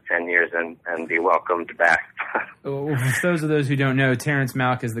 5 to 10 years and be welcomed back. Well, for those who don't know, Terrence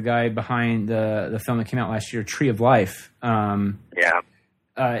Malick is the guy behind the film that came out last year, Tree of Life. Yeah.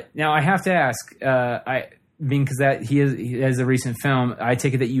 Now I have to ask, because he has a recent film. I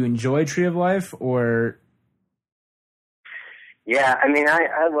take it that you enjoy Tree of Life, or? Yeah,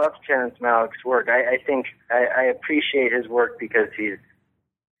 I love Terrence Malick's work. I think I appreciate his work because he's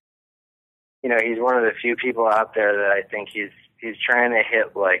one of the few people out there that I think he's trying to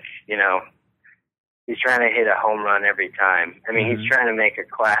hit he's trying to hit a home run every time. He's trying to make a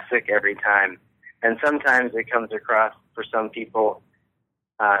classic every time, and sometimes it comes across for some people.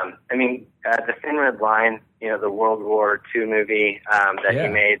 The Thin Red Line, the World War II movie that he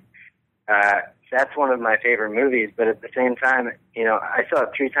made, that's one of my favorite movies. But at the same time, I saw it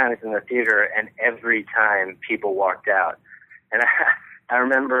 3 times in the theater, and every time people walked out. And I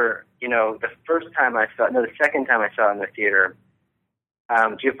remember, the second time I saw it in the theater.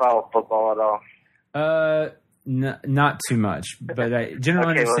 Do you follow football at all? Not too much, but I general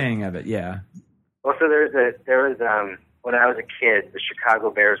understanding of it. Yeah. Well, so there was when I was a kid, the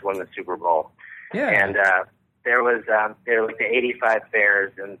Chicago Bears won the Super Bowl. Yeah. And there was the '85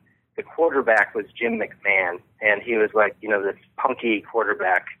 Bears, and the quarterback was Jim McMahon, and he was this punky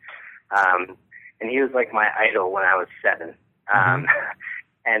quarterback, and he was like my idol when I was 7.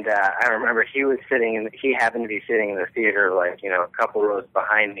 And I remember he happened to be sitting in the theater, a couple rows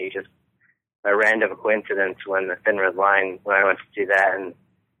behind me, just a random coincidence when the Thin Red Line, when I went to see that, and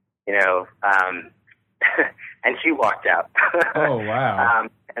and she walked out. Oh, wow.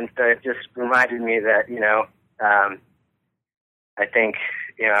 And so it just reminded me that, I think,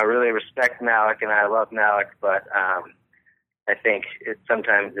 I really respect Malick and I love Malick, but I think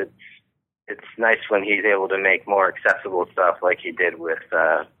sometimes it's nice when he's able to make more accessible stuff like he did with,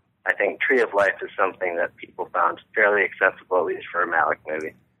 I think Tree of Life is something that people found fairly accessible, at least for a Malick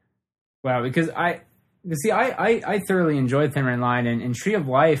movie. Wow, because I thoroughly enjoyed Thin Red Line, and Tree of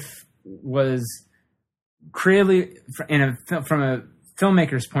Life was creatively, from a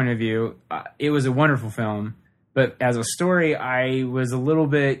filmmaker's point of view, it was a wonderful film. But as a story, I was a little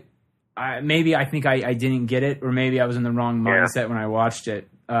bit, maybe I think I didn't get it, or maybe I was in the wrong mindset when I watched it.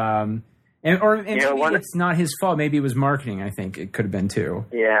 And maybe it's not his fault. Maybe it was marketing. I think it could have been too.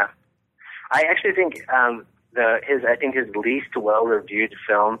 Yeah, I actually think his least well reviewed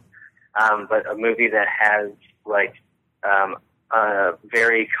film, but a movie that has like a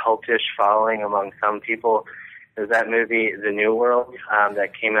very cultish following among some people, is that movie The New World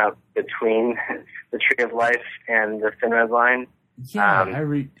that came out between The Tree of Life and The Thin Red Line. Yeah,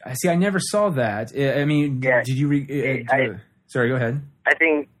 I never saw that. I mean, did you sorry, go ahead. I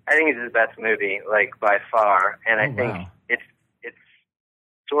think it's his best movie, like by far, and I think it's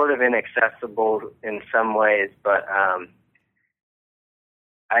sort of inaccessible in some ways, but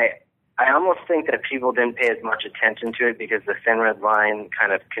I almost think that people didn't pay as much attention to it because the Thin Red Line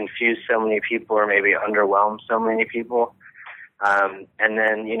kind of confused so many people, or maybe underwhelmed so many people. And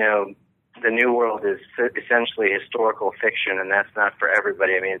then, The New World is essentially historical fiction, and that's not for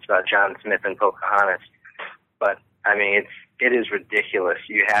everybody. I mean, it's about John Smith and Pocahontas. But, I mean, it is ridiculous.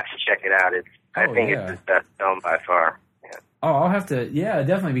 You have to check it out. I think it's his best film by far. Yeah. Oh, I'll have to,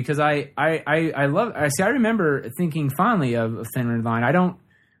 definitely, because I remember thinking fondly of Thin Red Line. I don't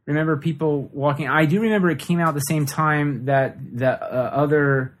remember people walking. I do remember it came out the same time that I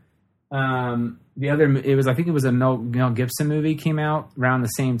think it was a Mel Gibson movie came out around the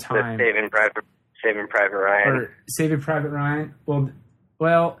same time. Saving Private Ryan. Or Saving Private Ryan.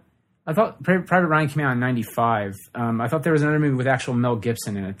 Well, I thought Private Ryan came out in 95. I thought there was another movie with actual Mel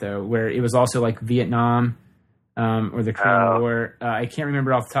Gibson in it though, where it was also like Vietnam or the Korean War. I can't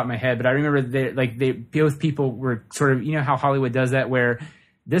remember off the top of my head, but I remember both people were sort of, how Hollywood does that, where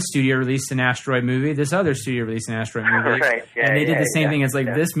this studio released an asteroid movie, this other studio released an asteroid movie, right. And they did the same thing as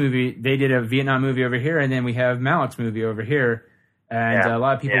this movie. They did a Vietnam movie over here, and then we have Malick's movie over here, and a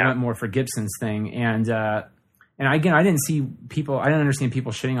lot of people went more for Gibson's thing. And again, I didn't understand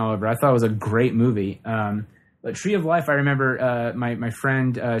people shitting all over. I thought it was a great movie. But Tree of Life, I remember my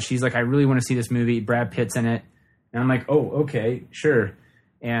friend, she's like, I really want to see this movie. Brad Pitt's in it, and I'm like, oh, okay, sure.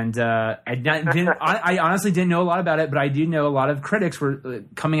 And I honestly didn't know a lot about it, but I do know a lot of critics were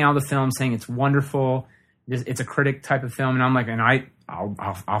coming out of the film saying it's wonderful. It's a critic type of film, and I'm like,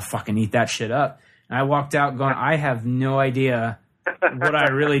 I'll fucking eat that shit up. And I walked out going, I have no idea what I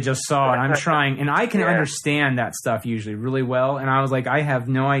really just saw, and I'm trying, and I can understand that stuff usually really well. And I was like, I have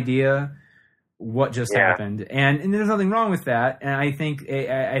no idea what just happened, and there's nothing wrong with that. And I think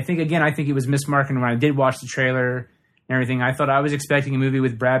it was mismarketing when I did watch the trailer and everything. I thought I was expecting a movie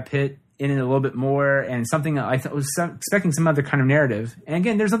with Brad Pitt in it a little bit more, and something I was expecting some other kind of narrative. And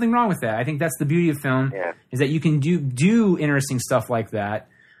again, there's nothing wrong with that. I think that's the beauty of film, is that you can do interesting stuff like that.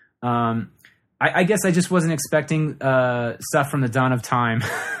 I guess I just wasn't expecting stuff from the dawn of time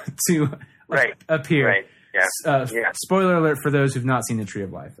to appear. Right. Yeah. Spoiler alert for those who've not seen The Tree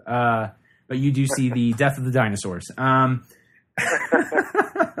of Life. But you do see the death of the dinosaurs. Are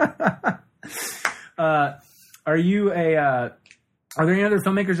there any other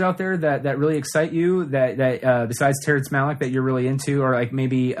filmmakers out there that really excite you that besides Terrence Malick that you're really into, or like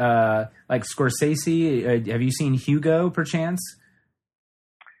maybe like Scorsese? Have you seen Hugo perchance?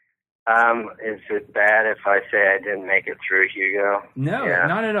 Is it bad if I say I didn't make it through Hugo? No,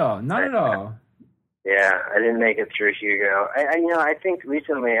 not at all. Not at all. Yeah, I didn't make it through Hugo. I think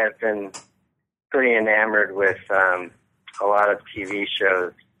recently I've been pretty enamored with a lot of TV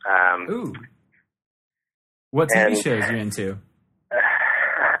shows. Ooh. What TV shows are you into?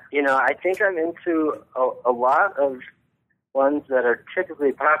 I think I'm into a lot of ones that are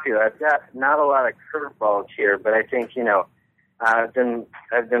typically popular. I've got not a lot of curveballs here, but I think, I've been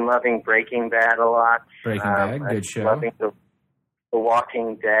loving Breaking Bad a lot. Breaking Bad, good show. Loving The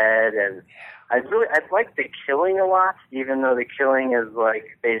Walking Dead, and I like The Killing a lot, even though The Killing is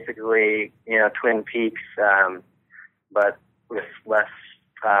like basically, Twin Peaks, but with less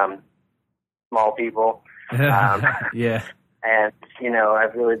small people. Yeah. And,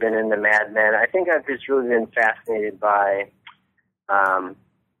 I've really been into Mad Men. I think I've just really been fascinated by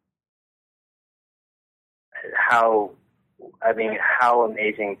how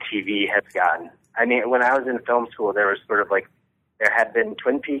amazing TV has gotten. I mean, when I was in film school, there was sort of like, there had been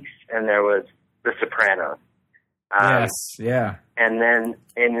Twin Peaks and there was The Sopranos. Yes, yeah. And then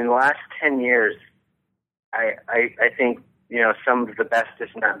in the last 10 years, I think, some of the best, if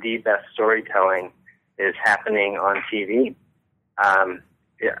not the best storytelling is happening on TV. I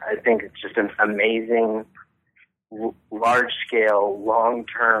think it's just an amazing, large-scale,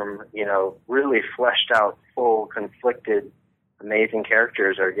 long-term, really fleshed out, full, conflicted, amazing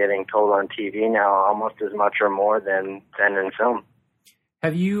characters are getting told on TV now almost as much or more than in film.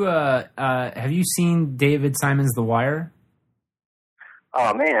 Have you seen David Simon's The Wire?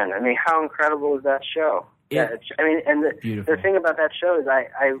 Oh man, I mean, how incredible is that show? The thing about that show is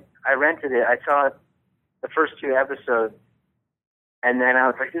I rented it. I saw it the first 2 episodes, and then I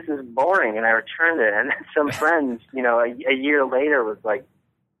was like, this is boring, and I returned it. And then some friends, a year later was like,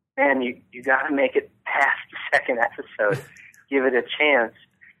 man, you got to make it past the 2nd episode. Give it a chance.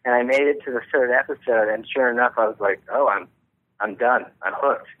 And I made it to the 3rd episode, and sure enough, I was like, oh, I'm done. I'm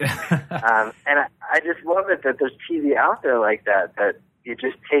hooked. And I just love it that there's TV out there like that it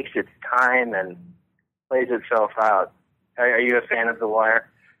just takes its time and plays itself out. Are you a fan of The Wire?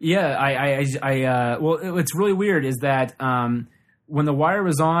 Yeah, well, what's really weird is that when The Wire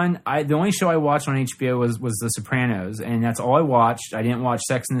was on, the only show I watched on HBO was The Sopranos, and that's all I watched. I didn't watch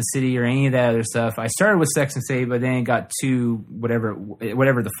Sex and the City or any of that other stuff. I started with Sex and the City, but then it got to whatever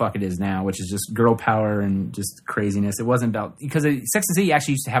the fuck it is now, which is just girl power and just craziness. It wasn't about, because Sex and the City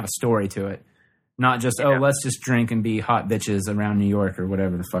actually used to have a story to it, not just let's just drink and be hot bitches around New York or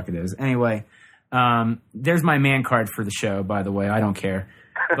whatever the fuck it is. Anyway, there's my man card for the show, by the way. I don't care,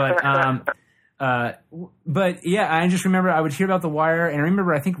 but yeah, I just remember I would hear about The Wire, and I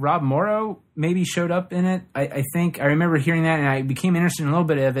remember I think Rob Morrow maybe showed up in it. I think I remember hearing that, and I became interested in a little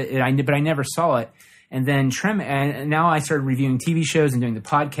bit of it, but I never saw it. And then and now I started reviewing TV shows and doing the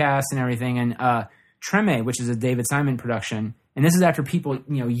podcast and everything. And Treme, which is a David Simon production, and this is after people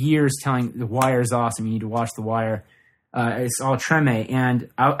years telling The Wire is awesome, you need to watch The Wire. It's all Treme, and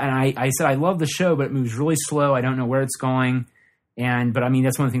I said I love the show, but it moves really slow. I don't know where it's going. But I mean,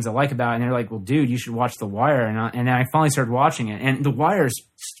 that's one of the things I like about it. And they're like, well, dude, you should watch The Wire. And then I finally started watching it. And The Wire is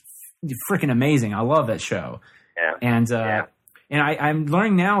freaking amazing. I love that show. Yeah. And I'm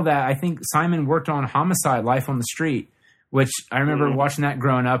learning now that I think Simon worked on Homicide, Life on the Street, which I remember watching that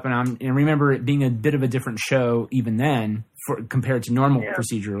growing up. And remember it being a bit of a different show even then compared to normal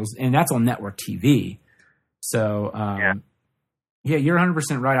procedurals. And that's on network TV. So, yeah, you're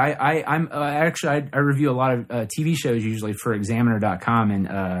 100% right. I review a lot of TV shows usually for Examiner.com, and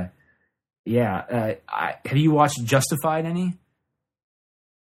have you watched Justified any?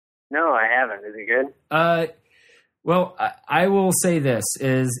 No, I haven't. Is it good? Well, I will say this: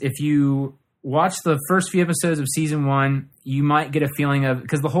 is if you watch the first few episodes of season 1, you might get a feeling of,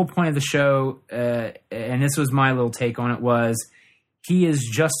 because the whole point of the show, and this was my little take on it, was he is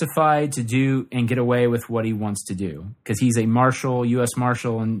justified to do and get away with what he wants to do because he's a marshal, U.S.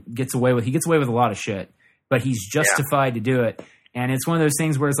 Marshal, and he gets away with a lot of shit, but he's justified to do it. And it's one of those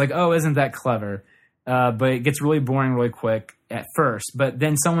things where it's like, oh, isn't that clever? But it gets really boring really quick at first. But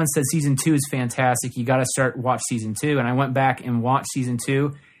then someone said season 2 is fantastic. You got to watch season 2. And I went back and watched season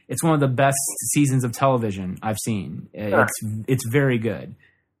 2. It's one of the best seasons of television I've seen. It's very good.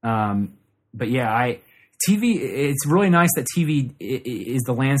 But yeah, TV, it's really nice that TV is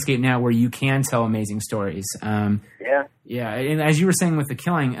the landscape now where you can tell amazing stories. Yeah. And as you were saying with The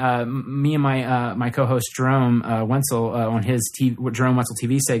Killing, me and my co-host Jerome Wenzel on his Jerome Wenzel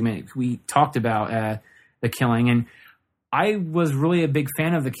TV segment, we talked about The Killing, and I was really a big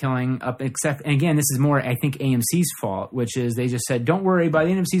fan of The Killing. Except, and again, this is more, I think, AMC's fault, which is they just said, "Don't worry, by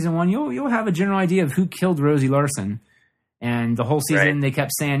the end of season 1, you'll have a general idea of who killed Rosie Larson." And the whole season they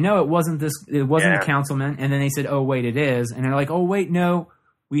kept saying, no, it wasn't a councilman. And then they said, oh, wait, it is. And they're like, oh, wait, no,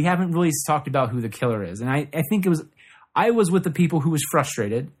 we haven't really talked about who the killer is. And I think I was with the people who was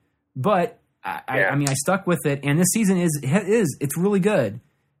frustrated, but I mean, I stuck with it. And this season it's really good.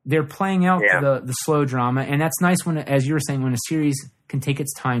 They're playing out the slow drama. And that's nice when, as you were saying, when a series can take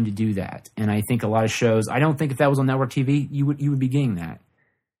its time to do that. And I think a lot of shows, I don't think if that was on network TV, you would be getting that.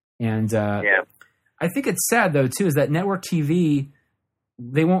 And, I think it's sad though too, is that network TV,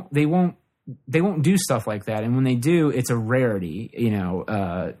 they won't do stuff like that. And when they do, it's a rarity,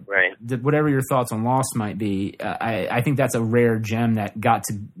 whatever your thoughts on Lost might be. I think that's a rare gem that got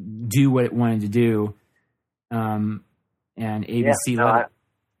to do what it wanted to do. And ABC let it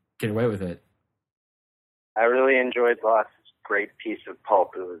get away with it. I really enjoyed Lost. It's a great piece of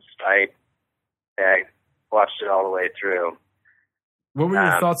pulp. I watched it all the way through. What were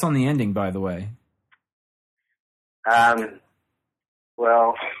your thoughts on the ending, by the way?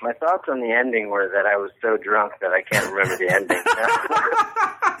 Well, my thoughts on the ending were that I was so drunk that I can't remember the ending.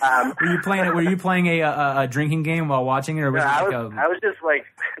 Were you playing a drinking game while watching it, or was I was just like,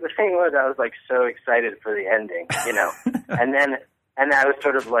 the thing was, I was like so excited for the ending, and then I was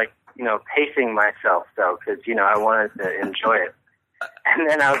sort of like, pacing myself though, because I wanted to enjoy it, and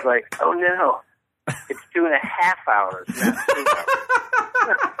then I was like, oh no, it's 2.5 hours, not 2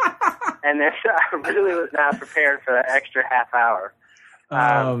 hours. And then I really was not prepared for that extra half hour.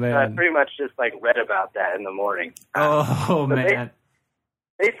 Oh man! So I pretty much just like read about that in the morning. Man!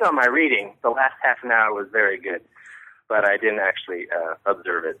 Based on my reading, the last half an hour was very good, but I didn't actually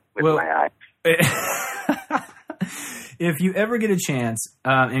observe it with my eyes. If you ever get a chance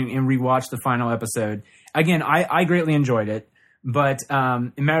and rewatch the final episode, again, I greatly enjoyed it. But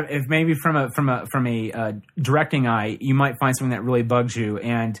if maybe from a directing eye, you might find something that really bugs you.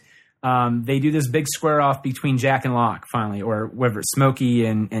 And they do this big square off between Jack and Locke finally, or whatever, Smokey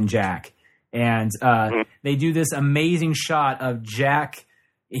and Jack. And they do this amazing shot of Jack.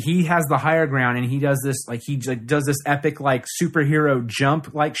 He has the higher ground, and he does this does this epic like superhero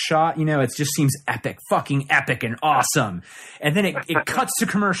jump like shot. It just seems epic, fucking epic and awesome. And then it cuts to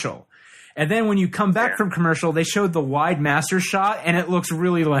commercial. And then when you come back from commercial, they showed the wide master shot, and it looks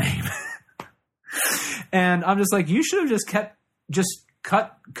really lame. And I'm just like, you should have just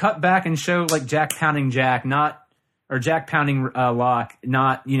cut back and show like Jack pounding Jack, or Jack pounding Locke,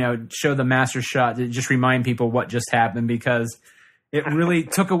 not show the master shot to just remind people what just happened, because it really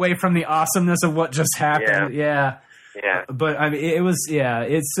took away from the awesomeness of what just happened. Yeah. But I mean,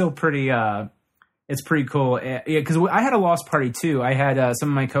 it's still pretty. It's pretty cool. Yeah, because I had a Lost Party too. I had some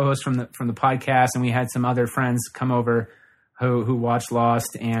of my co-hosts from the podcast, and we had some other friends come over who watched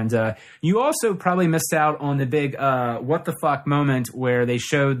Lost. And you also probably missed out on the big what the fuck moment where they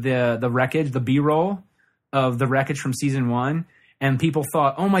showed the wreckage, the B-roll of the wreckage from season 1, and people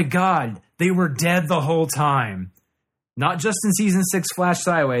thought, oh my god, they were dead the whole time. Not just in season 6 Flash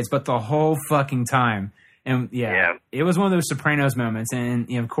Sideways, but the whole fucking time. And it was one of those Sopranos moments, and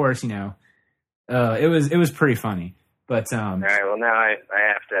of course, it was pretty funny. But all right, well now I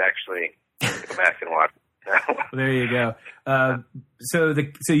have to actually go back and watch it. There you go. So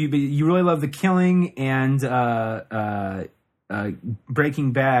you really love The Killing and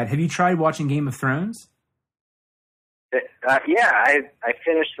Breaking Bad. Have you tried watching Game of Thrones? I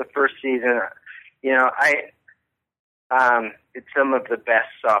finished the first season. It's some of the best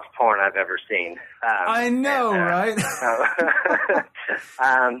soft porn I've ever seen. I know, right?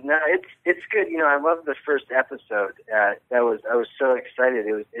 No, it's good. I love the first episode. I was so excited.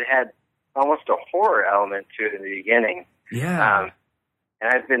 It had almost a horror element to it in the beginning. Yeah.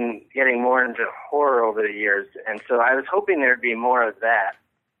 And I've been getting more into horror over the years, and so I was hoping there'd be more of that,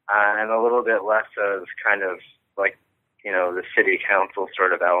 and a little bit less of kind of like the city council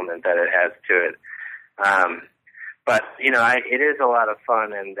sort of element that it has to it. But, it is a lot of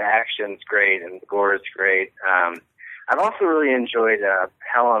fun, and the action's great, and the gore is great. I've also really enjoyed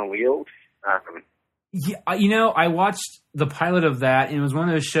Hell on Wheels. I watched the pilot of that, and it was one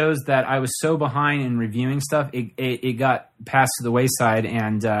of those shows that I was so behind in reviewing stuff, it got passed to the wayside,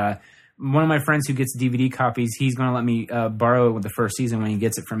 and one of my friends who gets DVD copies, he's going to let me borrow it with the first season when he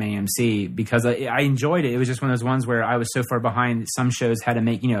gets it from AMC, because I enjoyed it. It was just one of those ones where I was so far behind, some shows had to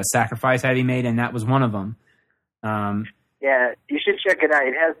make, a sacrifice had to be made, and that was one of them. Yeah, you should check it out.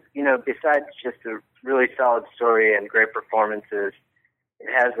 It has, besides just a really solid story and great performances, it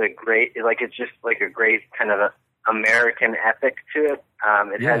has a great, it's just like a great kind of American epic to it.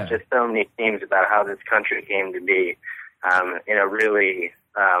 It has just so many themes about how this country came to be, in a really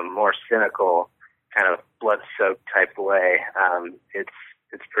more cynical kind of blood-soaked type way.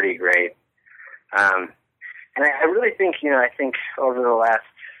 It's pretty great. And I really think, I think over the last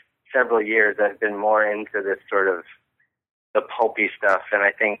several years I've been more into this sort of the pulpy stuff, and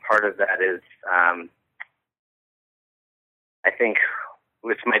I think part of that is I think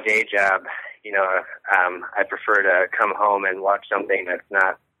with my day job, I prefer to come home and watch something that's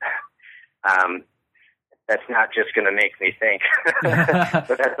not just going to make me think,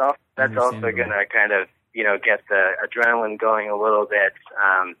 but that's also going to kind of get the adrenaline going a little bit,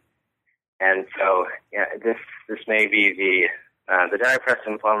 and so this may be the Diary of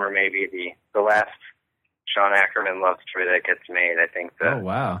Preston Plummer may be the last Sean Ackerman love story that gets made. I think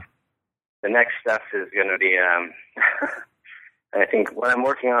the next stuff is going to be I think what I'm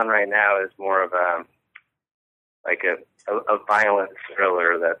working on right now is more of a violent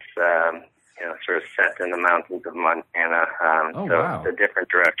thriller that's sort of set in the mountains of Montana. It's a different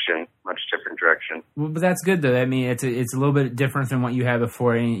direction, much different direction. Well, but that's good though. I mean, it's a little bit different than what you had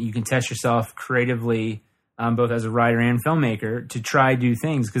before, and you can test yourself creatively both as a writer and filmmaker, to try do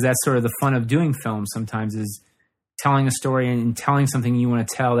things, because that's sort of the fun of doing film sometimes, is telling a story and telling something you want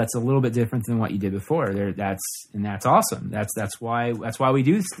to tell that's a little bit different than what you did before. That's awesome. That's why we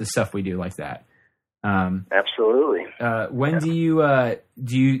do the stuff we do like that. Absolutely. When do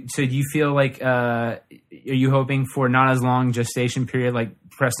you feel like are you hoping for not as long gestation period like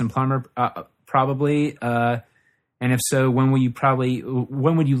Preston Plummer probably? And if so, when would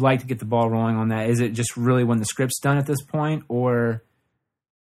you like to get the ball rolling on that? Is it just really when the script's done at this point, or?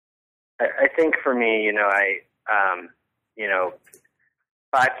 I think for me,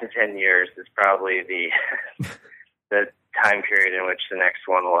 5 to 10 years is probably the time period in which the next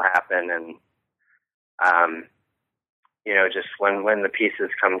one will happen, and just when the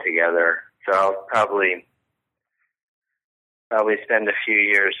pieces come together. So I'll probably spend a few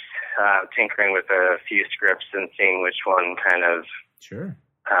years tinkering with a few scripts and seeing which one kind of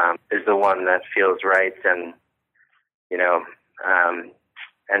is the one that feels right, and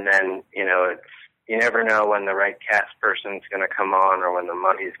and then it's, you never know when the right cast person's going to come on or when the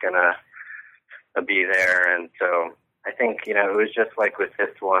money's going to be there. And so I think it was just like with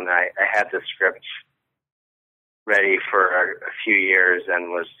this one, I had the script ready for a few years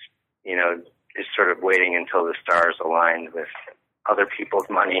and was just sort of waiting until the stars aligned with other people's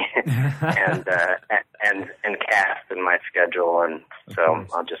money and cast in my schedule, and so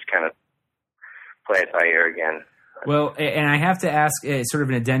I'll just kind of play it by ear again. Well, and I have to ask sort of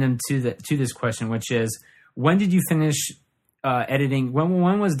an addendum to this question, which is, when did you finish editing?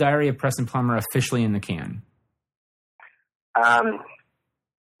 When was Diary of Preston Plummer officially in the can? Well,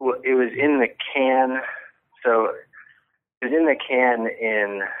 it was in the can. So it was in the can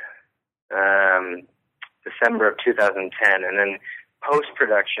in December of 2010, and then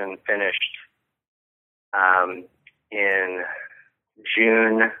post-production finished in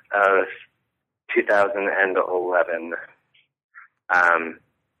June of 2011.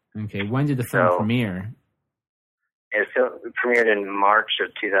 Okay, when did the film premiere? It premiered in March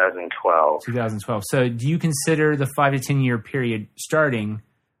of 2012. 2012. So do you consider the 5 to 10 year period starting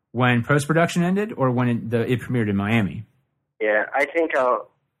when post-production ended, or when it premiered in Miami? Yeah, I think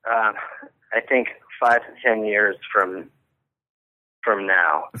I think 5 to 10 years from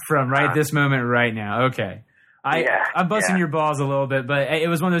now. From this moment right now. Okay. I'm busting your balls a little bit, but it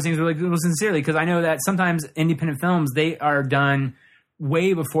was one of those things really sincerely, because I know that sometimes independent films, they are done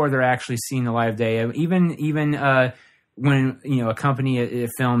way before they're actually seeing the light of day. Even when a company, a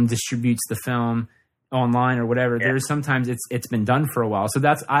film distributes the film online or whatever, there's sometimes it's been done for a while. So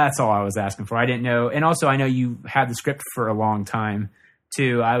that's all I was asking for. I didn't know, and also I know you had the script for a long time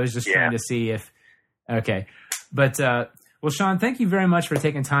too. I was just trying to see if but. Well, Sean, thank you very much for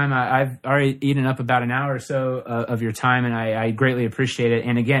taking time. I've already eaten up about an hour or so of your time, and I greatly appreciate it.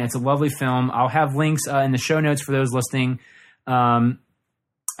 And again, it's a lovely film. I'll have links in the show notes for those listening on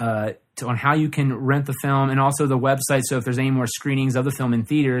how you can rent the film, and also the website. So if there's any more screenings of the film in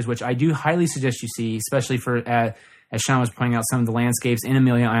theaters, which I do highly suggest you see, especially for, as Sean was pointing out, some of the landscapes in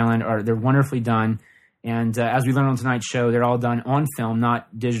Amelia Island they're wonderfully done. And as we learned on tonight's show, they're all done on film, not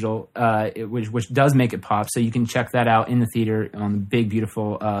digital, which does make it pop. So you can check that out in the theater on the big,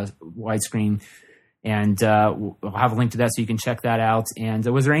 beautiful widescreen. And we'll have a link to that so you can check that out. And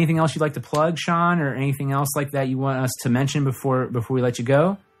was there anything else you'd like to plug, Sean, or anything else like that you want us to mention before we let you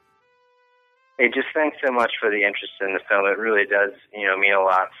go? Hey, just thanks so much for the interest in the film. It really does, mean a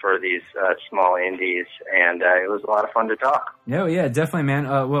lot for these small indies, and it was a lot of fun to talk. No, yeah, definitely, man.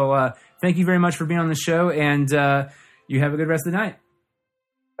 Thank you very much for being on the show, and you have a good rest of the night.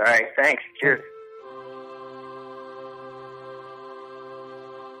 All right, thanks. Cheers.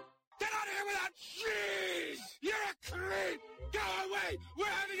 Get out of here without cheese! You're a creep! Go away! We're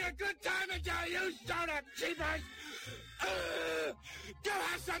having a good time until you start up, cheapers! Go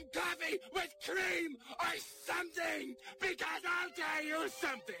have some coffee with cream or something, because I'll tell you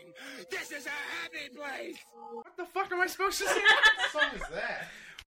something. This is a happy place. What the fuck am I supposed to say? What song is that?